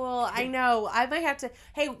so cool. I know. I might have to.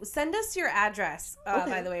 Hey, send us your address,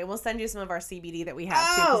 by the way. We'll send you some of our CBD that we have.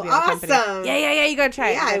 Oh, too, we have a company. awesome. Yeah. You gotta try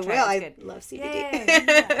it. Yeah, I You gotta will. try it. I It's good. love CBD.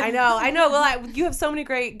 Yeah. I know. Well, you have so many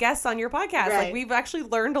great guests on your podcast. Right. Like, we've actually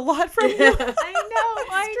learned a lot from you. I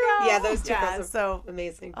know. Yeah, those two girls are so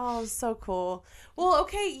amazing. Oh, so cool. Well,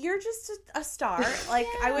 okay, you're just a star. Like,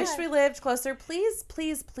 I wish we lived closer. Please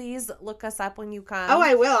look us up when you come. Oh,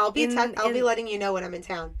 I will. I'll be In- be letting you know when I'm in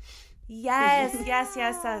town. Yes.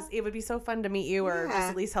 It would be so fun to meet you, or just Yeah.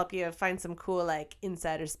 at least help you find some cool like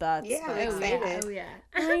insider spots. Yeah, But, I'm excited. Oh, yeah.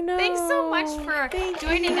 I know. Thanks so much for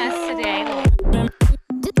joining us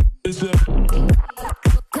today.